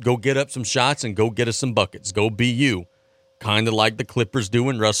in, go get up some shots and go get us some buckets. Go be you. Kind of like the Clippers do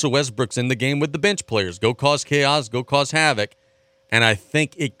when Russell Westbrook's in the game with the bench players. Go cause chaos, go cause havoc. And I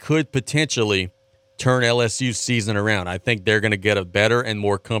think it could potentially turn LSU's season around. I think they're going to get a better and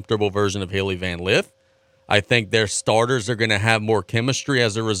more comfortable version of Haley Van Lith. I think their starters are going to have more chemistry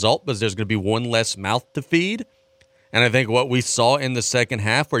as a result because there's going to be one less mouth to feed. And I think what we saw in the second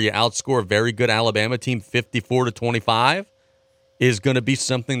half where you outscore a very good Alabama team 54-25 is going to be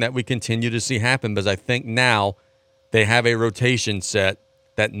something that we continue to see happen because I think now they have a rotation set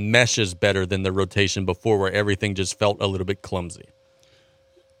that meshes better than the rotation before where everything just felt a little bit clumsy.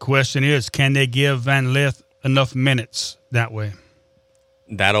 Question is, can they give Van Lith enough minutes that way?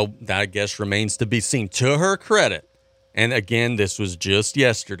 That I guess remains to be seen. To her credit, and again, this was just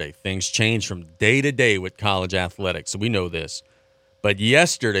yesterday. Things change from day to day with college athletics, so we know this. But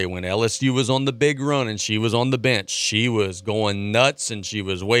yesterday when LSU was on the big run and she was on the bench, she was going nuts and she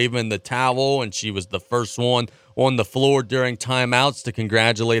was waving the towel and she was the first one on the floor during timeouts to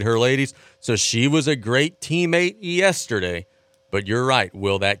congratulate her ladies. So she was a great teammate yesterday. But you're right.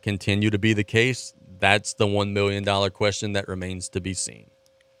 Will that continue to be the case? That's the $1 million question that remains to be seen.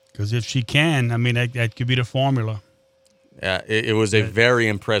 Because if she can, I mean, that could be the formula. Yeah, it was a very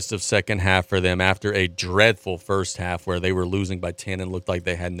impressive second half for them after a dreadful first half where they were losing by 10 and looked like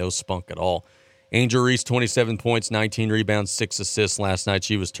they had no spunk at all. Angel Reese, 27 points, 19 rebounds, 6 assists last night.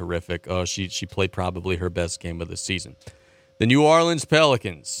 She was terrific. She played probably her best game of the season. The New Orleans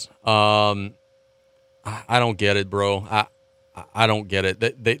Pelicans. I don't get it, bro. I don't get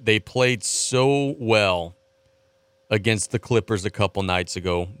it. They played so well against the Clippers a couple nights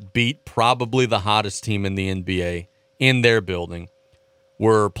ago, beat probably the hottest team in the NBA in their building,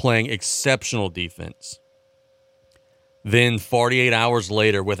 were playing exceptional defense. Then 48 hours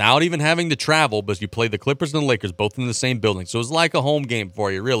later, without even having to travel, but you played the Clippers and the Lakers both in the same building. So it was like a home game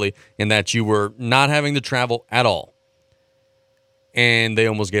for you, really, in that you were not having to travel at all. And they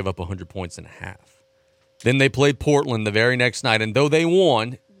almost gave up 100 points in half. Then they played Portland the very next night. And though they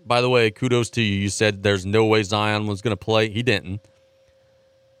won, by the way, kudos to you. You said there's no way Zion was going to play. He didn't.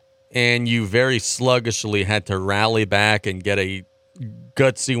 And you very sluggishly had to rally back and get a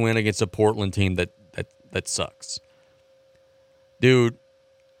gutsy win against a Portland team that sucks. Dude,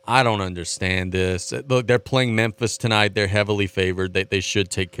 I don't understand this. Look, they're playing Memphis tonight. They're heavily favored. They should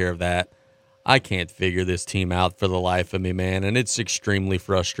take care of that. I can't figure this team out for the life of me, man. And it's extremely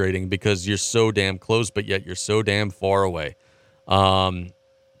frustrating because you're so damn close, but yet you're so damn far away.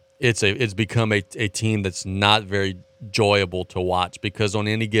 It's become a team that's not very enjoyable to watch because on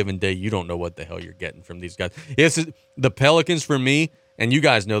any given day, you don't know what the hell you're getting from these guys. The Pelicans, for me, and you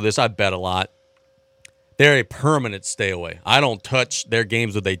guys know this, I bet a lot, they're a permanent stay away. I don't touch their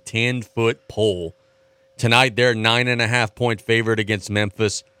games with a 10-foot pole. Tonight, they're 9.5-point favorite against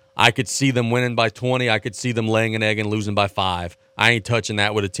Memphis. I could see them winning by 20. I could see them laying an egg and losing by 5. I ain't touching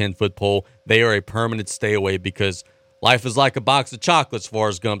that with a 10-foot pole. They are a permanent stay away because life is like a box of chocolates,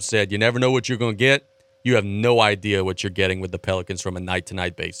 Forrest Gump said. You never know what you're going to get. You have no idea what you're getting with the Pelicans from a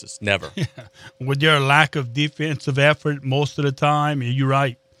night-to-night basis. Never. Yeah. With their lack of defensive effort most of the time, you're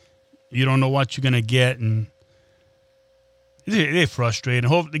right. You don't know what you're going to get, and they're frustrated.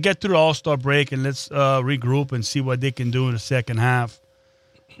 Hope they get through the All-Star break, and let's regroup and see what they can do in the second half.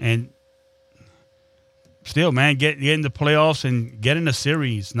 And still, man, get in the playoffs and get in a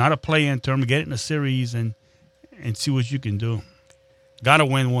series. Not a play-in term, get in a series and see what you can do. Got to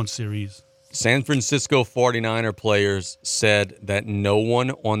win one series. San Francisco 49er players said that no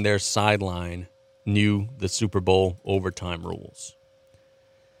one on their sideline knew the Super Bowl overtime rules.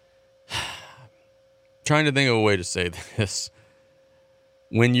 Trying to think of a way to say this.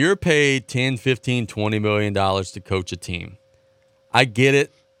 When you're paid $10, $15, $20 million to coach a team, I get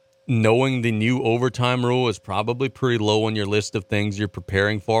it. Knowing the new overtime rule is probably pretty low on your list of things you're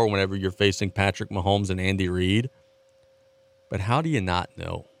preparing for whenever you're facing Patrick Mahomes and Andy Reid. But how do you not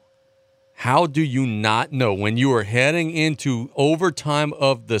know? How do you not know when you are heading into overtime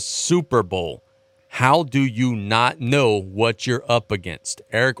of the Super Bowl? How do you not know what you're up against?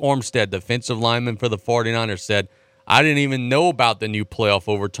 Eric Armstead, defensive lineman for the 49ers, said, I didn't even know about the new playoff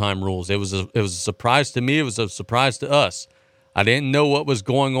overtime rules. It was a surprise to me. It was a surprise to us. I didn't know what was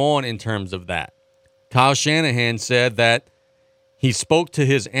going on in terms of that. Kyle Shanahan said that he spoke to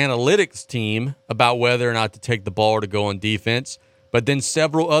his analytics team about whether or not to take the ball or to go on defense. But then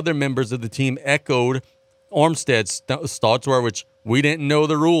several other members of the team echoed Armstead's thoughts, which we didn't know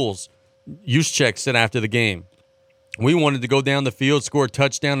the rules. Juszczyk said after the game, we wanted to go down the field, score a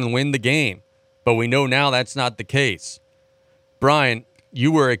touchdown, and win the game. But we know now that's not the case. Brian,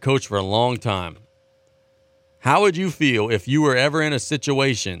 you were a coach for a long time. How would you feel if you were ever in a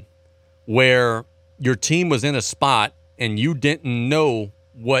situation where your team was in a spot and you didn't know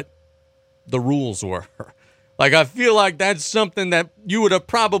what the rules were? Like, I feel like that's something that you would have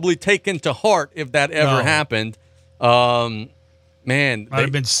probably taken to heart if that ever happened. Man. I'd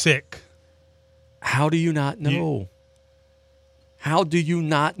have been sick. How do you not know? How do you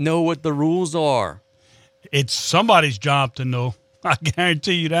not know what the rules are? It's somebody's job to know. I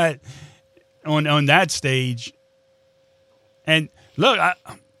guarantee you that on that stage. And look,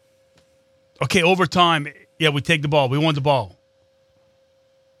 overtime, yeah, we take the ball. We want the ball.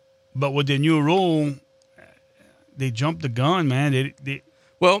 But with the new rule, they jumped the gun, man.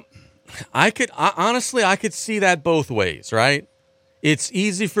 Well, I could see that both ways, right? It's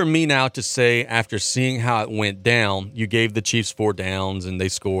easy for me now to say after seeing how it went down, you gave the Chiefs 4 downs and they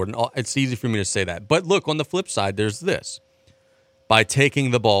scored. And it's easy for me to say that. But look, on the flip side, there's this. by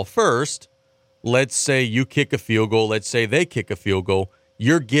taking the ball first. Let's say you kick a field goal. Let's say they kick a field goal.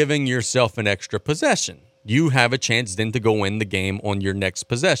 You're giving yourself an extra possession. You have a chance then to go win the game on your next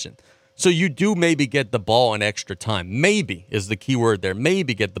possession. So you do maybe get the ball in extra time. Maybe is the key word there.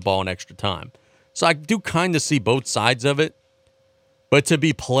 Maybe get the ball in extra time. So I do kind of see both sides of it. But to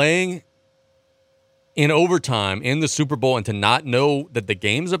be playing in overtime in the Super Bowl and to not know that the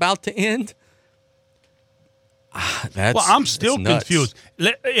game's about to end, I'm still confused.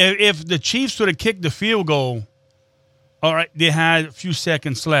 If the Chiefs would have kicked the field goal, all right, they had a few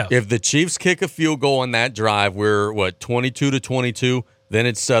seconds left. If the Chiefs kick a field goal on that drive, we're, 22-22, then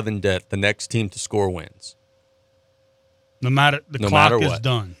it's sudden death. The next team to score wins. The clock is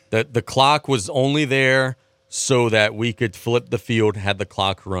done. The clock was only there so that we could flip the field had the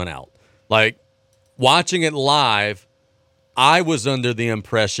clock run out. Like, watching it live, I was under the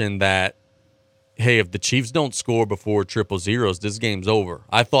impression that, hey, if the Chiefs don't score before 000, this game's over.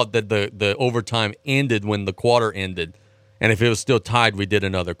 I thought that the overtime ended when the quarter ended. And if it was still tied, we did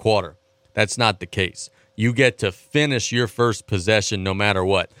another quarter. That's not the case. You get to finish your first possession no matter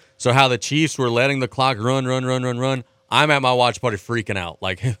what. So how the Chiefs were letting the clock run, I'm at my watch party freaking out.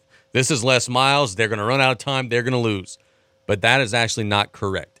 Like, this is Les Miles. They're going to run out of time. They're going to lose. But that is actually not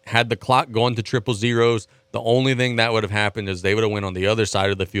correct. Had the clock gone to 000, the only thing that would have happened is they would have went on the other side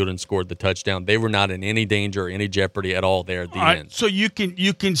of the field and scored the touchdown. They were not in any danger or any jeopardy at all there at the end. So you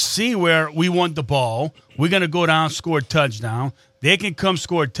can see where we want the ball. We're going to go down, score a touchdown. They can come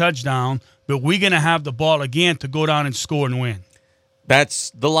score a touchdown, but we're going to have the ball again to go down and score and win.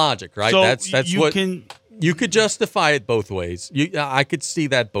 That's the logic, right? So that's what you could justify it both ways. I could see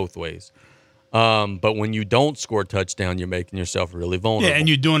that both ways. But when you don't score a touchdown, you're making yourself really vulnerable. Yeah, and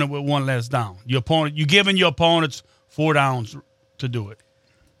you're doing it with one less down. You're giving your opponents 4 downs to do it.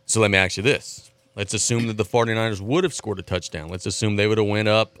 So let me ask you this. Let's assume that the 49ers would have scored a touchdown. Let's assume they would have went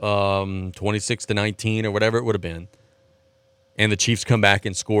up 26-19 or whatever it would have been, and the Chiefs come back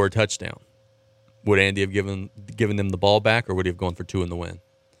and score a touchdown. Would Andy have given them the ball back, or would he have gone for 2 in the win?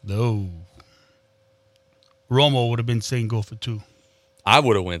 No. Romo would have been saying go for 2. I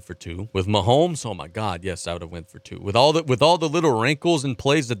would have went for 2 with Mahomes. Oh my God, yes, I would have went for 2 with all the little wrinkles and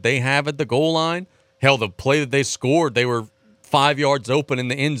plays that they have at the goal line. Hell, the play that they scored, they were 5 yards open in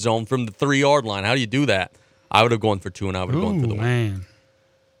the end zone from the 3-yard line. How do you do that? I would have gone for 2, and I would have gone for the win. Man.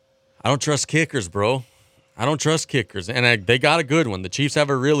 I don't trust kickers, bro. I don't trust kickers, and they got a good one. The Chiefs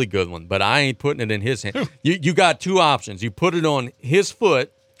have a really good one, but I ain't putting it in his hand. You got 2 options. You put it on his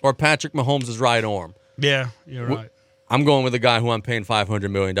foot or Patrick Mahomes' right arm. Yeah, you're right. I'm going with a guy who I'm paying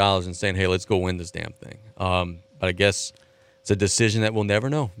 $500 million and saying, hey, let's go win this damn thing. But I guess it's a decision that we'll never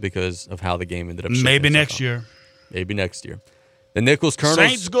know because of how the game ended up. Maybe next year. Maybe next year. The Nichols Colonels.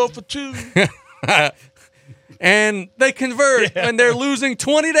 Saints go for 2. And they convert, and they're losing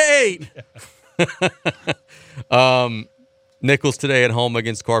 20-8. Nichols today at home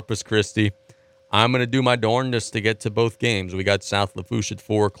against Corpus Christi. I'm going to do my darndest to get to both games. We got South Lafourche at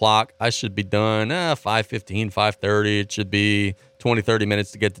 4 o'clock. I should be done 5:15, 5:30. It should be 20, 30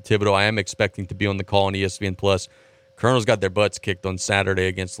 minutes to get to Thibodeau. I am expecting to be on the call on ESPN+. Colonels got their butts kicked on Saturday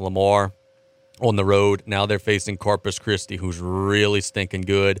against Lamar on the road. Now they're facing Corpus Christi, who's really stinking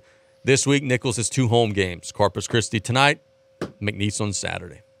good. This week, Nichols has 2 home games. Corpus Christi tonight, McNeese on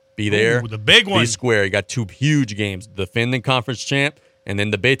Saturday. Be there. Ooh, the big one. Be square. You got 2 huge games. The defending conference champ, and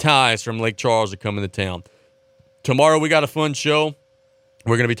then the Betays from Lake Charles are coming to town. Tomorrow we got a fun show.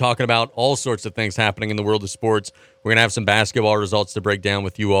 We're going to be talking about all sorts of things happening in the world of sports. We're going to have some basketball results to break down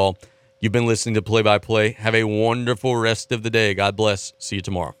with you all. You've been listening to Play by Play. Have a wonderful rest of the day. God bless. See you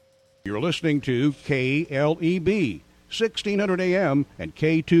tomorrow. You're listening to KLEB, 1600 AM and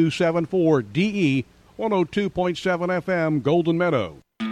K274DE, 102.7 FM, Golden Meadow.